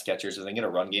pass catchers, if they can get a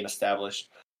run game established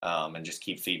and just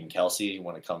keep feeding Kelsey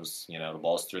when it comes, the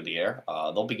balls through the air,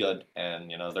 they'll be good.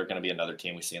 And, they're going to be another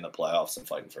team we see in the playoffs and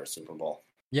fighting for a Super Bowl.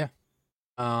 Yeah.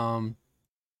 And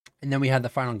then we had the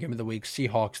final game of the week,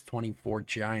 Seahawks 24,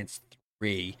 Giants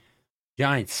 3.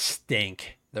 Giants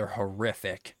stink. They're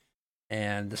horrific.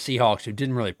 And the Seahawks, who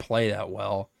didn't really play that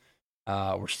well,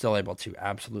 were still able to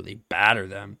absolutely batter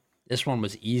them. This one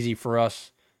was easy for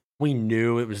us. We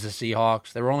knew it was the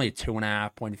Seahawks. They were only a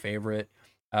 2.5-point favorite.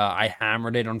 I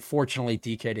hammered it. Unfortunately,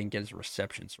 DK didn't get his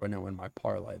reception, so I didn't win my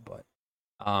parlay. But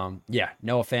yeah,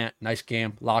 Noah Fant, nice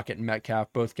game. Lockett and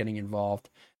Metcalf both getting involved.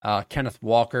 Kenneth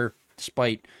Walker,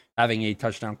 despite having a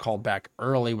touchdown called back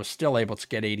early, was still able to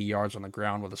get 80 yards on the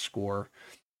ground with a score.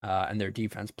 And their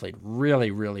defense played really,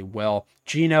 really well.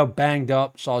 Geno banged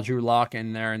up. Saw Drew Lock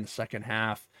in there in the second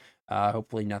half.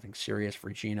 Hopefully nothing serious for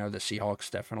Geno. The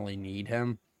Seahawks definitely need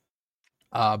him.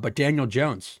 But Daniel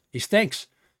Jones, he stinks.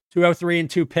 203 and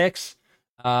 2 picks.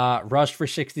 Rushed for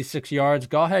 66 yards.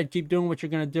 Go ahead, keep doing what you're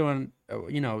going to do, and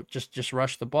just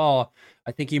rush the ball.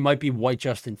 I think he might be white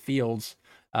Justin Fields,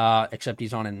 except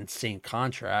he's on an insane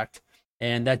contract,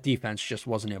 and that defense just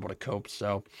wasn't able to cope.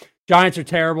 So Giants are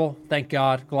terrible. Thank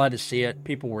God. Glad to see it.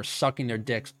 People were sucking their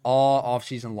dicks all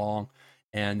offseason long,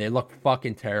 and they look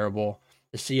fucking terrible.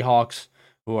 The Seahawks,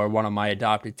 who are one of my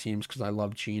adopted teams because I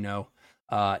love Geno,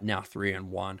 now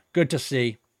 3-1. Good to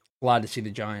see. Glad to see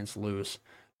the Giants lose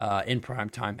in prime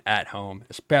time at home,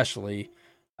 especially,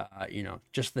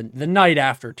 just the night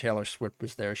after Taylor Swift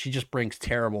was there. She just brings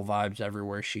terrible vibes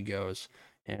everywhere she goes,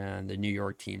 and the New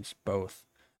York teams both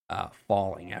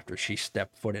falling after she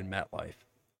stepped foot in MetLife.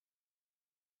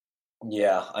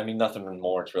 Yeah, I mean, nothing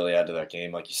more to really add to that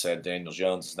game. Like you said, Daniel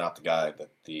Jones is not the guy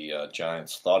that the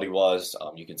Giants thought he was.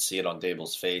 You can see it on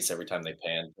Dable's face every time they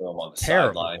pan to him on the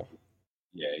sideline. Terrible.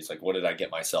 Yeah, he's like, "What did I get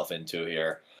myself into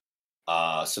here?"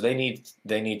 So they need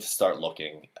to start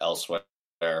looking elsewhere.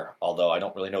 Although I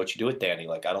don't really know what you do with Danny.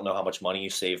 Like, I don't know how much money you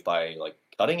save by like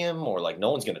cutting him, or like no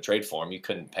one's going to trade for him. You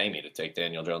couldn't pay me to take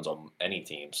Daniel Jones on any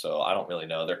team, so I don't really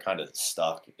know. They're kind of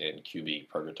stuck in QB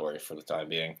purgatory for the time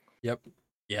being. Yep.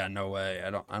 Yeah, no way.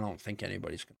 I don't think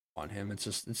anybody's gonna want him. It's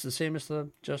the same as the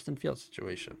Justin Fields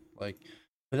situation. Like,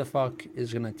 who the fuck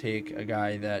is gonna take a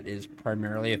guy that is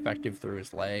primarily effective through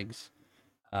his legs?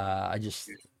 I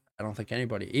don't think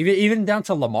anybody, even down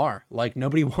to Lamar. Like,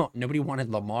 nobody wanted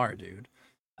Lamar, dude.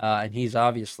 And he's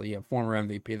obviously a former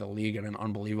MVP of the league and an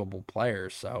unbelievable player.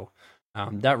 So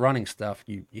that running stuff,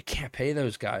 you can't pay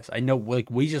those guys. I know,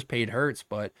 like, we just paid Hurts,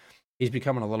 but he's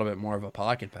becoming a little bit more of a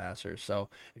pocket passer. So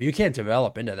if you can't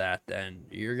develop into that, then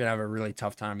you're gonna have a really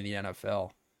tough time in the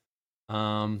NFL.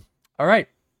 All right,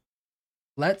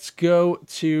 let's go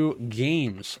to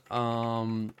games.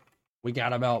 We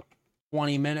got about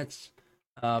 20 minutes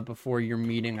before your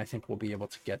meeting. I think we'll be able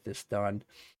to get this done.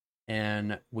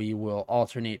 And we will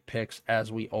alternate picks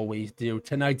as we always do.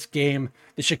 Tonight's game,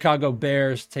 the Chicago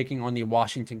Bears taking on the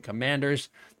Washington Commanders.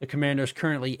 The Commanders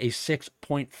currently a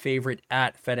 6-point favorite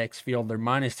at FedEx Field. They're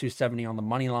minus 270 on the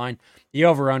money line. The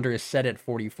over-under is set at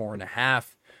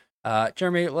 44.5.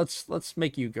 Jeremy, let's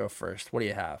make you go first. What do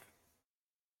you have?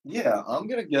 Yeah, I'm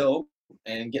gonna go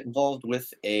and get involved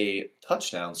with a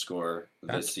touchdown score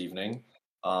Okay. this evening.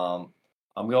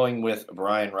 I'm going with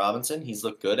Brian Robinson. He's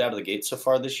looked good out of the gate so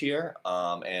far this year.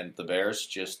 And the Bears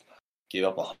just gave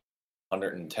up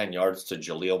 110 yards to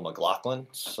Jaleel McLaughlin.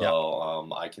 So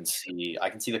Yep. I can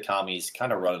see the commies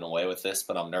kind of running away with this,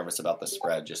 but I'm nervous about the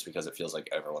spread just because it feels like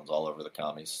everyone's all over the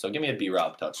commies. So give me a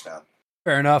B-Rob touchdown.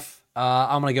 Fair enough.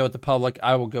 I'm going to go with the public.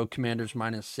 I will go Commanders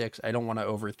 -6. I don't want to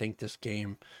overthink this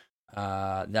game.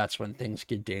 That's when things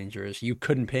get dangerous. You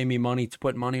couldn't pay me money to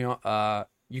put money on.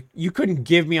 You couldn't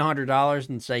give me $100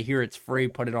 and say, here, it's free,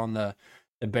 put it on the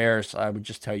Bears. I would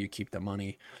just tell you keep the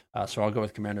money. So I'll go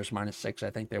with Commanders -6. I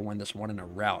think they win this one in a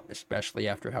rout, especially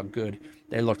after how good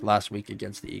they looked last week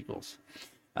against the Eagles.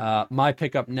 My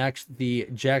pick up next, the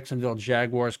Jacksonville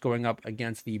Jaguars going up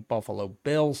against the Buffalo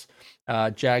Bills.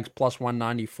 Jags plus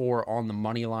 194 on the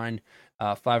money line.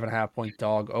 5.5-point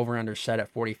dog. Over under set at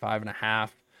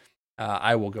 45.5.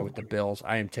 I will go with the Bills.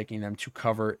 I am taking them to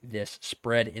cover this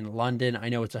spread in London. I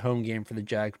know it's a home game for the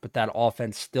Jags, but that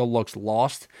offense still looks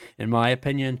lost, in my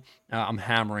opinion. I'm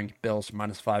hammering Bills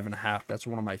 -5.5. That's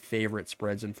one of my favorite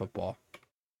spreads in football.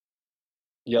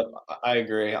 Yep, I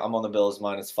agree. I'm on the Bills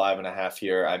 -5.5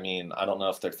 here. I mean, I don't know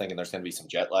if they're thinking there's going to be some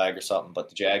jet lag or something, but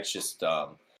the Jags just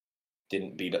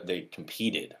didn't beat. They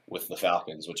competed with the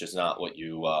Falcons, which is not what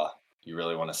you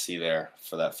really want to see there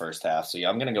for that first half. So yeah,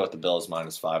 I'm going to go with the Bills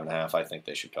 -5.5. I think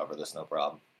they should cover this, no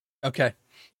problem. Okay.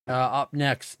 Up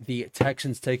next, the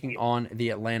Texans taking on the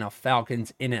Atlanta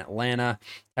Falcons in Atlanta.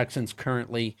 Texans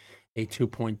currently a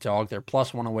 2-point dog. They're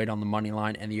 +108 on the money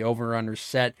line, and the over/under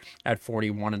set at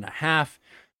 41.5.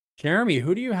 Jeremy,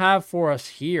 who do you have for us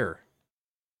here?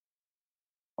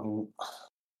 Um,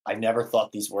 I never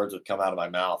thought these words would come out of my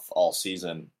mouth all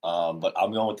season, but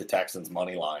I'm going with the Texans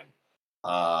money line.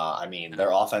 I mean,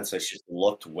 their offense has just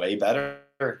looked way better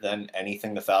than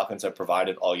anything the Falcons have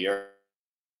provided all year.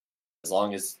 As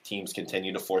long as teams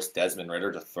continue to force Desmond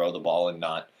Ritter to throw the ball and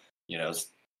not,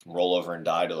 roll over and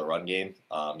die to the run game,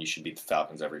 you should beat the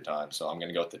Falcons every time. So I'm going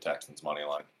to go with the Texans money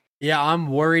line. Yeah, I'm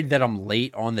worried that I'm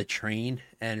late on the train,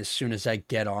 and as soon as I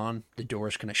get on, the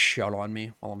door's gonna shut on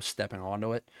me while I'm stepping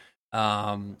onto it.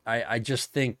 I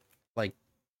just think like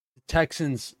the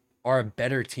Texans are a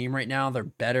better team right now. They're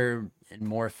better and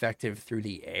more effective through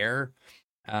the air,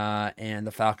 and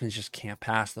the Falcons just can't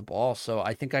pass the ball. So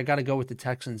I think I got to go with the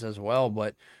Texans as well.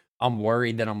 But I'm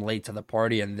worried that I'm late to the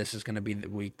party, and this is going to be the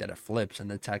week that it flips, and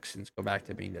the Texans go back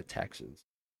to being the Texans.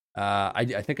 I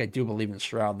think I do believe in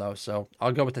Stroud though, so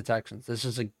I'll go with the Texans. This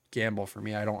is a gamble for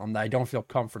me. I don't feel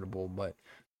comfortable, but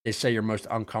they say your most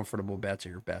uncomfortable bets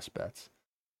are your best bets.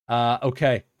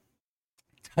 Okay,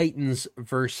 Titans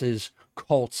versus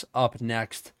Colts up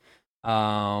next.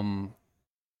 Um,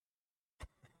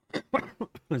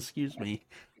 excuse me.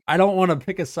 I don't want to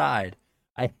pick a side.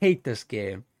 I hate this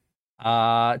game.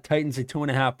 Titans a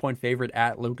 2.5 point favorite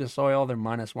at Lucas Oil. They're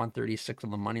 -136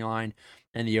 on the money line,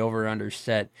 and the over under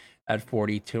set at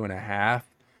 42.5.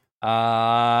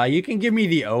 You can give me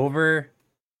the over.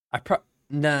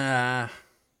 Nah,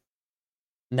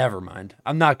 never mind.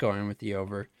 I'm not going with the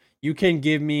over. You can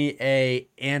give me a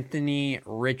Anthony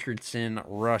Richardson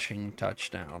rushing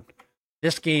touchdown.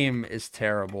 This game is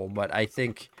terrible, but I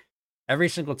think every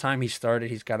single time he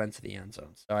started, he's got into the end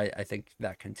zone. So I think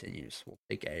that continues. We'll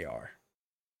take AR.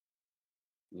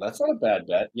 That's not a bad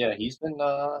bet. Yeah, he's been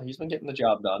getting the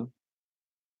job done.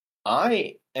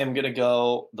 I am gonna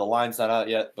go. The line's not out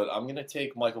yet, but I'm gonna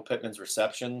take Michael Pittman's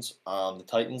receptions. The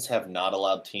Titans have not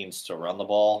allowed teams to run the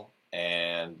ball,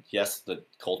 and yes, the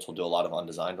Colts will do a lot of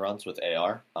undesigned runs with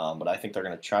AR. But I think they're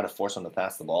gonna try to force them to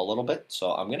pass the ball a little bit.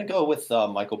 So I'm gonna go with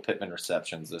Michael Pittman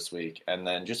receptions this week. And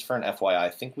then just for an FYI, I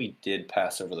think we did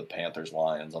pass over the Panthers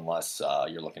Lions, unless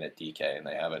you're looking at DK and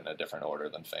they have it in a different order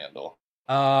than FanDuel.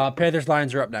 Panthers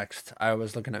Lions are up next. I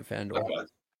was looking at FanDuel. Okay.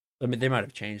 I mean, they might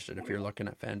have changed it if you're looking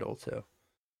at FanDuel too.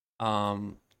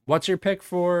 What's your pick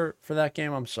for that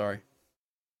game? I'm sorry.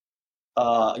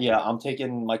 Yeah, I'm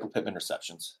taking Michael Pittman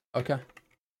receptions. Okay.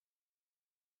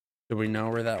 Do we know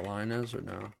where that line is or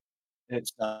no?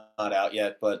 It's not out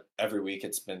yet, but every week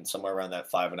it's been somewhere around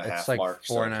that five and a It's half like mark.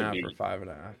 four So and it a could half be, or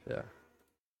 5.5. Yeah.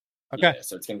 Okay. yeah,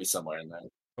 so it's gonna be somewhere in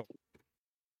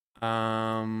there.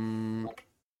 Um,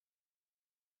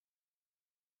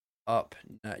 up.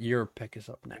 Your pick is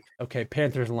up next. Okay,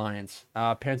 Panthers Lions.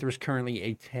 Panthers currently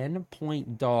a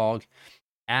 10-point dog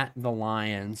at the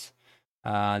Lions.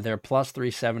 They're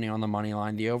 +370 on the money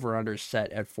line. The over/under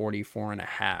set at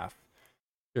 44.5.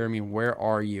 Jeremy, where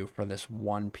are you for this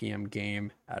 1 p.m.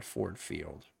 game at Ford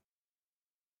Field?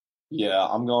 Yeah,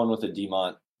 I'm going with a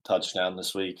Demont touchdown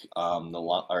this week.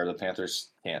 The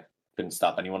Panthers couldn't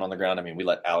stop anyone on the ground. I mean, we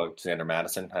let Alexander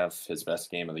Madison have his best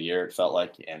game of the year. It felt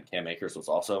like, and Cam Akers was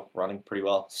also running pretty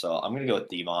well. So I'm going to go with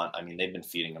Demont. I mean, they've been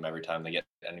feeding him every time they get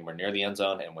anywhere near the end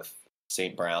zone, and with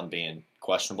St. Brown being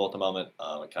questionable at the moment,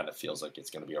 it kind of feels like it's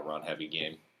going to be a run-heavy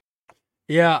game.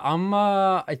 Yeah,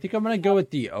 I think I'm gonna go with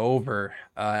the over.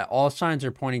 All signs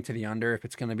are pointing to the under if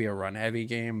it's gonna be a run heavy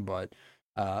game, but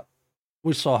uh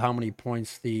we saw how many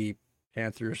points the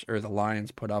Panthers or the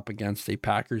Lions put up against the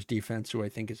Packers defense, who I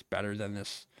think is better than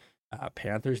this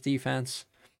Panthers defense.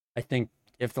 I think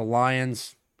if the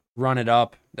Lions run it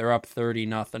up, they're up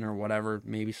 30-0 or whatever,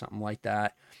 maybe something like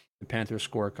that. The Panthers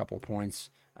score a couple points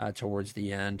towards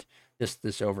the end.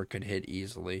 This over could hit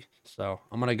easily, so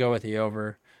I'm gonna go with the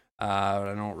over. But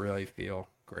I don't really feel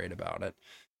great about it.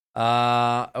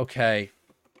 Okay.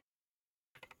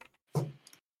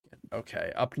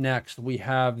 Okay. Up next, we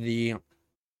have the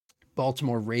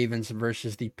Baltimore Ravens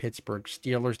versus the Pittsburgh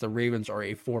Steelers. The Ravens are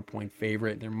a 4-point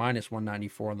favorite. They're minus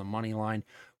 194 on the money line.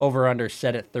 Over under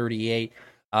set at 38.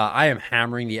 I am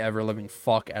hammering the ever living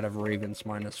fuck out of Ravens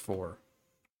 -4.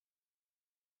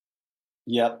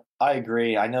 Yep, I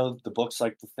agree. I know the books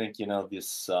like to think,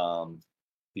 these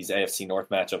AFC North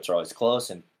matchups are always close,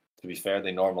 and to be fair,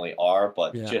 they normally are,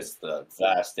 but Yeah. just the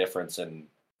vast difference in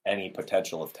any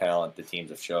potential of talent the teams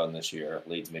have shown this year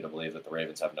leads me to believe that the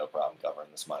Ravens have no problem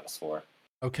covering this -4.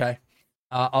 Okay.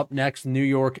 Up next, New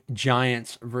York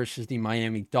Giants versus the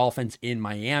Miami Dolphins in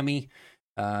Miami.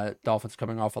 Dolphins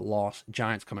coming off a loss.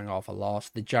 Giants coming off a loss.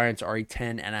 The Giants are a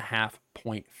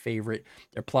 10.5-point favorite.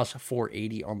 They're plus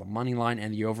 480 on the money line,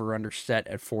 and the over/under set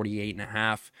at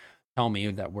 48.5. Tell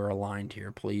me that we're aligned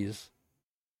here, please.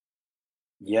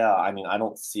 Yeah, I mean, I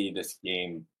don't see this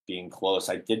game being close.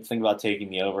 I did think about taking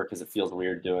the over because it feels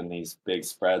weird doing these big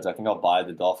spreads. I think I'll buy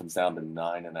the Dolphins down to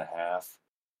 9.5.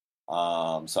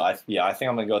 I think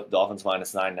I'm gonna go with the Dolphins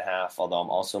 -9.5. Although I'm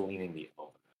also leaning the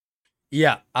over.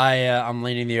 Yeah, I'm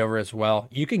leaning the over as well.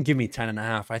 You can give me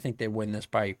 10.5. I think they win this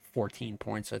by 14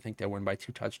 points. I think they win by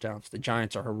 2 touchdowns. The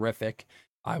Giants are horrific.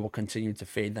 I will continue to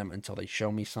fade them until they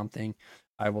show me something.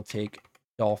 I will take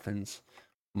Dolphins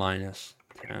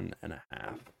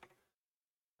 -10.5.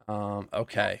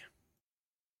 Okay.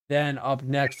 Then up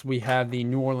next we have the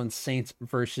New Orleans Saints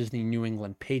versus the New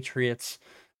England Patriots.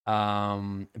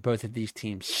 Both of these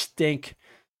teams stink.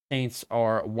 Saints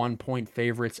are 1-point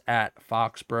favorites at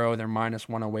Foxborough. They're minus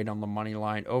 108 on the money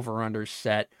line. Over under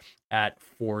set at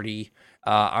 40.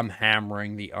 I'm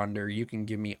hammering the under. You can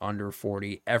give me under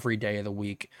 40 every day of the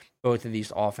week. Both of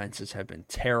these offenses have been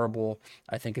terrible.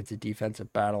 I think it's a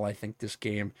defensive battle. I think this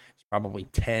game is probably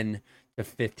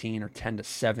 10-15 or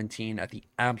 10-17 at the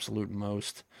absolute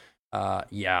most.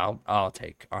 I'll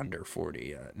take under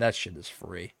 40. That shit is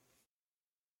free.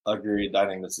 Agreed. I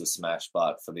think this is a smash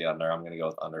spot for the under. I'm going to go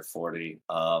with under 40.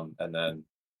 And then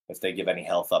if they give any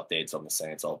health updates on the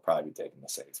Saints, I'll probably be taking the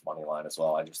Saints money line as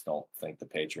well. I just don't think the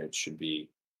Patriots should be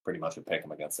pretty much a pick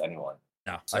them against anyone.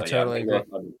 No, I So yeah, totally agree.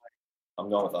 I'm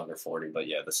going with under 40. But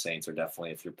yeah, the Saints are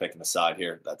definitely, if you're picking the side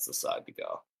here, that's the side to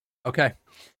go. Okay.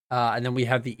 And then we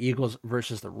have the Eagles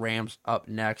versus the Rams up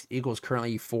next. Eagles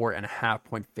currently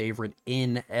 4.5-point favorite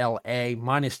in LA,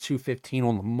 minus 215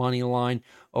 on the money line.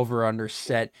 Over under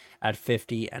set at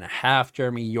 50.5.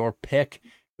 Jeremy, your pick.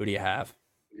 Who do you have?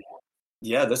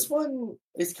 Yeah, this one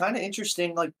is kind of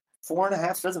interesting. Like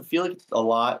 4.5 doesn't feel like a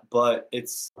lot, but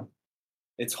it's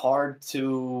hard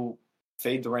to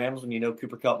fade the Rams when you know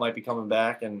Cooper Kupp might be coming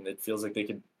back, and it feels like they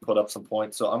could put up some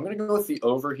points. So I'm going to go with the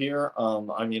over here.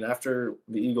 I mean, after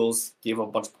the Eagles gave up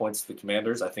a bunch of points to the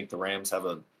Commanders, I think the Rams have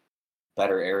a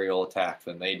better aerial attack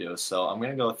than they do. So I'm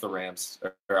going to go with the Rams,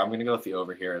 or I'm going to go with the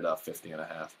over here at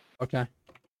 50.5. Okay.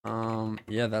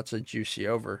 Yeah, that's a juicy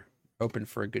over. Open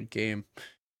for a good game.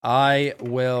 I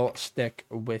will stick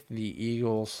with the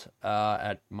Eagles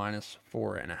at minus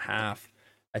 4.5.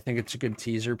 I think it's a good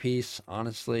teaser piece.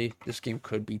 Honestly, this game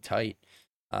could be tight,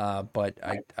 but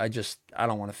I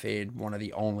don't want to fade one of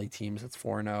the only teams that's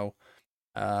 4-0.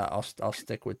 I'll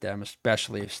stick with them,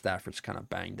 especially if Stafford's kind of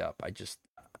banged up.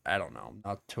 I don't know. I'm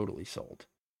not totally sold.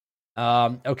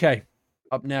 Okay,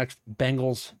 up next,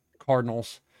 Bengals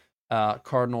Cardinals.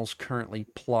 Cardinals currently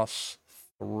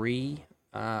 +3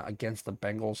 against the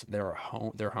Bengals. They're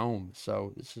home,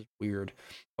 so this is weird.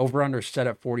 Over under set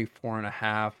at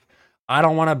 44.5. I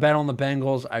don't want to bet on the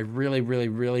Bengals. I really, really,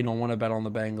 really don't want to bet on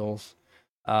the Bengals.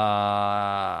 But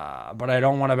I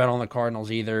don't want to bet on the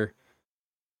Cardinals either.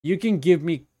 You can give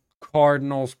me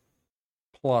Cardinals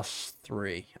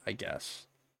 +3, I guess.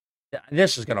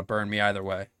 This is gonna burn me either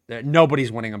way.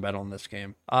 Nobody's winning a bet on this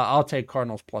game. I'll take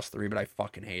Cardinals +3, but I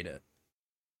fucking hate it.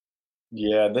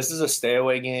 Yeah, this is a stay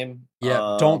away game.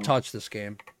 Yeah, don't touch this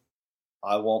game.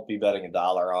 I won't be betting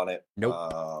 $1 on it.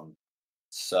 Nope.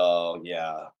 So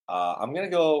yeah, I'm gonna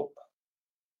go.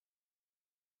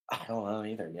 I don't know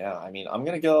either. Yeah, I mean, I'm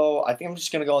gonna go. I think I'm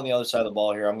just gonna go on the other side of the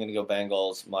ball here. I'm gonna go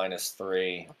Bengals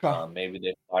 -3. Okay. Maybe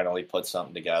they finally put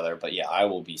something together. But yeah, I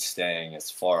will be staying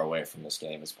as far away from this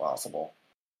game as possible.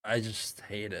 I just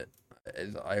hate it.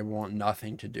 I want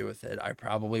nothing to do with it. I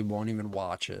probably won't even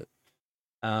watch it.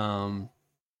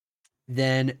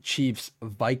 Then Chiefs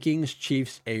Vikings.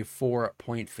 Chiefs a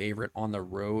 4-point favorite on the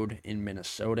road in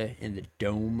Minnesota in the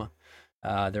Dome.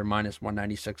 They're minus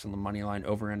 196 on the money line.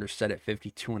 Over under set at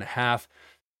 52.5.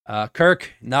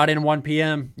 Kirk, not in 1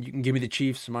 p.m. You can give me the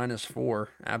Chiefs -4.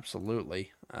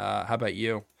 Absolutely. How about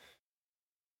you?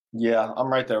 Yeah,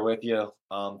 I'm right there with you.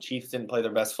 Chiefs didn't play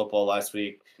their best football last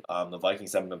week. The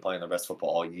Vikings haven't been playing their best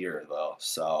football all year, though.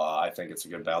 So I think it's a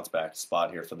good bounce back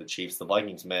spot here for the Chiefs. The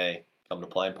Vikings may come to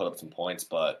play and put up some points,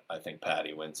 but I think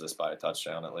Patty wins this by a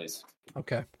touchdown at least.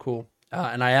 Okay, cool.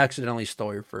 And I accidentally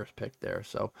stole your first pick there,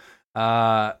 so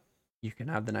uh, you can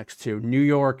have the next two. New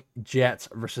York Jets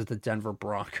versus the Denver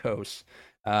Broncos.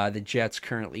 The Jets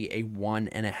currently a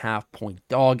 1.5 point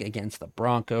dog against the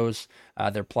Broncos.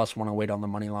 They're plus 108 on the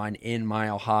money line in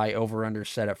Mile High. Over under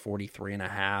set at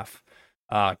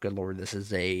 43.5. Good Lord, this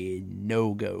is a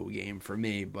no-go game for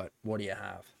me, but what do you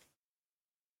have?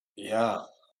 Yeah.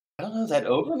 I don't know. That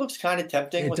over looks kind of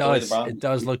tempting It with the way the does. It Broncos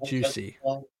does look defense has juicy.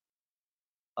 been.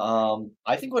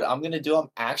 I think what I'm gonna do, I'm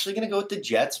actually gonna go with the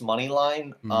Jets money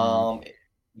line. Mm,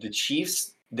 The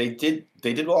Chiefs, they did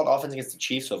well on offense against the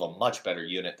Chiefs, who have a much better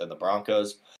unit than the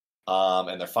Broncos.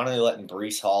 And they're finally letting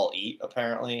Brees Hall eat,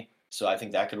 apparently. So I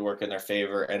think that could work in their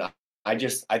favor. And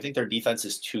I think their defense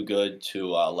is too good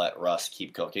to let Russ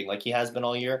keep cooking like he has been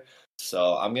all year.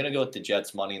 So I'm gonna go with the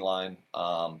Jets money line.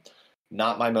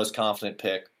 Not my most confident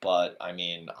pick, but I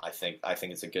mean, I think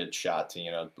it's a good shot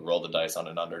to roll the dice on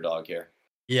an underdog here.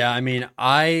 yeah, I mean,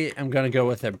 I am gonna go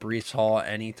with a Brees Hall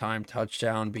anytime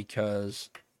touchdown because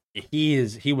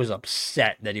he was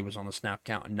upset that he was on the snap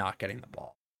count and not getting the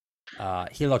ball.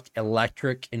 He looked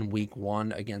electric in week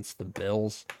one against the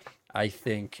Bills. I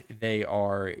think they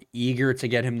are eager to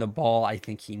get him the ball. I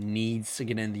think he needs to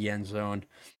get in the end zone.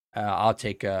 I'll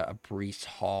take a Brees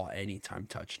Hall anytime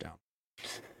touchdown.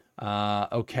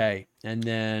 Okay, and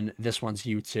then this one's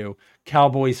you too.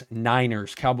 Cowboys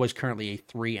Niners. Cowboys currently a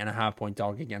 3.5 point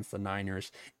dog against the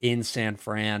Niners in San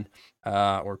Fran,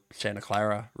 or Santa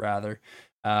Clara rather.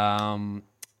 Um,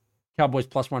 Cowboys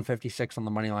plus 156 on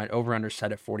the money line. Over under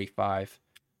set at 45.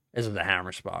 This is the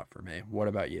hammer spot for me. What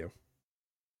about you?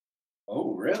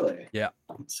 Oh, really? Yeah.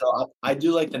 So I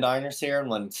do like the Niners here, and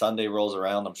when Sunday rolls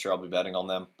around, I'm sure I'll be betting on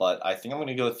them. But I think I'm going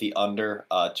to go with the under.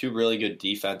 Two really good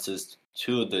defenses,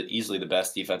 two of the easily the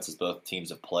best defenses both teams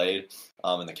have played.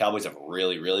 And the Cowboys have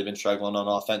really, really been struggling on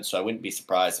offense. So I wouldn't be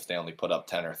surprised if they only put up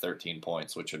 10 or 13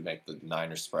 points, which would make the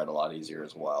Niners spread a lot easier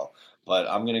as well. But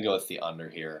I'm going to go with the under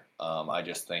here. I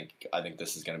think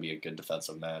this is going to be a good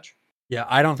defensive match. Yeah,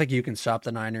 I don't think you can stop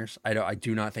the Niners. I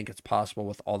do not think it's possible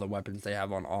with all the weapons they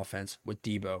have on offense with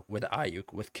Debo, with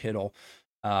Ayuk, with Kittle,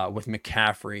 with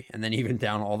McCaffrey, and then even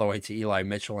down all the way to Eli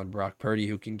Mitchell and Brock Purdy,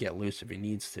 who can get loose if he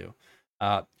needs to.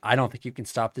 I don't think you can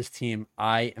stop this team.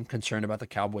 I am concerned about the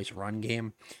Cowboys' run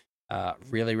game.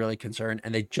 Really, really concerned,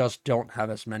 and they just don't have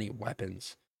as many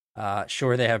weapons.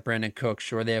 Sure, they have Brandon Cook.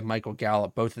 Sure, they have Michael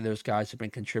Gallup. Both of those guys have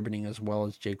been contributing as well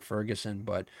as Jake Ferguson,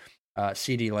 but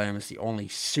CD Lamb is the only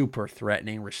super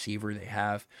threatening receiver they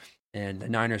have, and the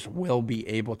Niners will be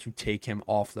able to take him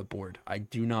off the board. I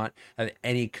do not have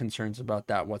any concerns about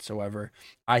that whatsoever.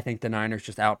 I think the Niners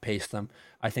just outpace them.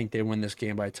 I think they win this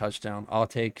game by a touchdown. I'll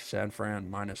take San Fran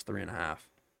minus 3.5.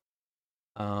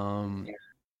 Um,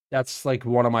 that's like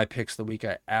one of my picks of the week.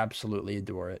 I absolutely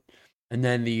adore it. And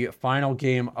then the final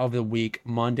game of the week,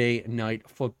 Monday Night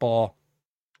Football.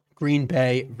 Green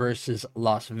Bay versus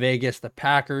Las Vegas. The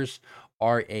Packers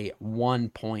are a 1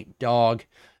 point dog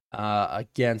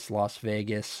against Las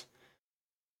Vegas.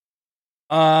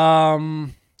 Or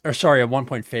sorry, a 1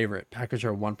 point favorite. Packers are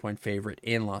a 1 point favorite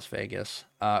in Las Vegas.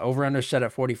 Over under set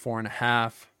at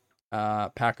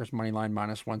 44.5. Packers money line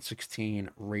minus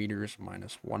 116. Raiders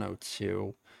minus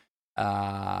 102.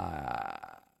 Uh,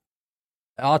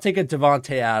 I'll take a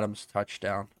Devonte Adams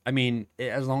touchdown. I mean,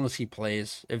 as long as he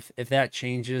plays. If that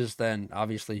changes, then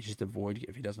obviously just avoid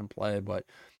if he doesn't play. But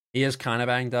he is kind of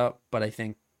banged up. But I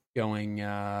think going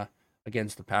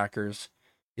against the Packers,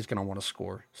 he's going to want to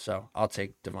score. So I'll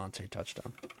take Devonte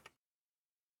touchdown.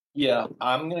 Yeah,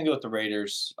 I'm gonna go with the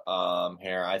Raiders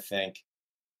here. I think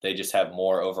they just have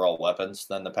more overall weapons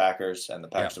than the Packers, and the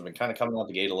Yeah. Packers have been kind of coming out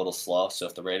the gate a little slow. So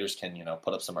if the Raiders can,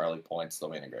 put up some early points,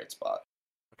 they'll be in a great spot.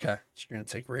 Okay. So you're going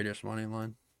to take Raiders money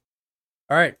line.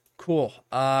 All right. Cool.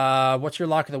 What's your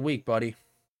lock of the week, buddy?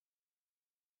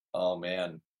 Oh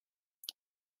man,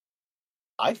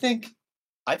 I think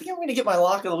I think I'm gonna get my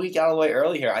lock of the week out of the way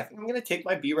early here. I think I'm gonna take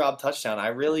my B Rob touchdown. I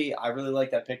really like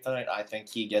that pick tonight. I think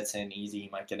he gets in easy. He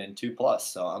might get in 2+.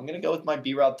 So I'm gonna go with my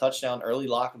B Rob touchdown early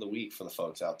lock of the week for the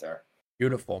folks out there.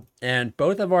 Beautiful. And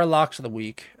both of our locks of the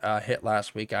week hit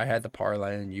last week. I had the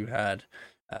parlay and you had,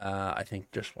 I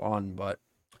think, just one. But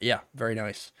yeah, very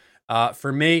nice.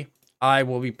 For me, I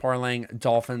will be parlaying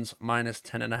Dolphins minus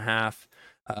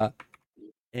 10.5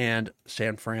 and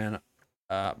San Fran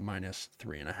minus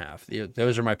 3.5.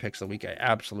 Those are my picks of the week. I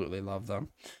absolutely love them.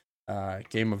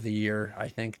 Game of the year, I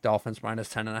think Dolphins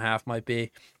minus 10.5 might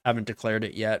be. Haven't declared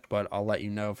it yet, but I'll let you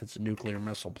know if it's a nuclear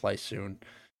missile play soon.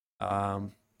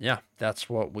 Yeah, that's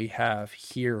what we have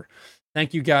here.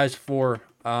 Thank you guys for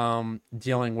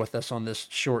dealing with us on this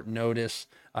short notice.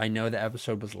 I know the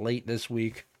episode was late this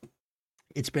week.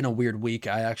 It's been a weird week.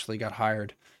 I actually got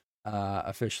hired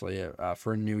officially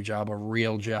for a new job, a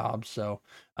real job. So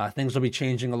things will be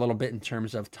changing a little bit in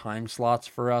terms of time slots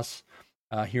for us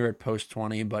here at Post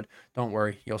 20. But don't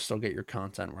worry, you'll still get your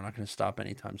content. We're not going to stop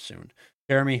anytime soon.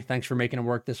 Jeremy, thanks for making it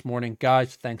work this morning.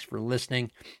 Guys, thanks for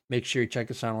listening. Make sure you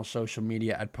check us out on social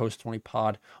media at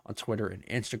Post20Pod on Twitter and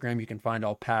Instagram. You can find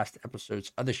all past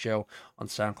episodes of the show on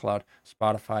SoundCloud,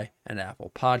 Spotify, and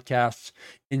Apple Podcasts.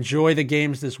 Enjoy the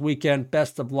games this weekend.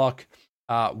 Best of luck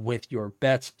with your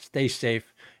bets. Stay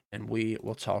safe, and we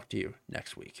will talk to you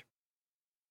next week.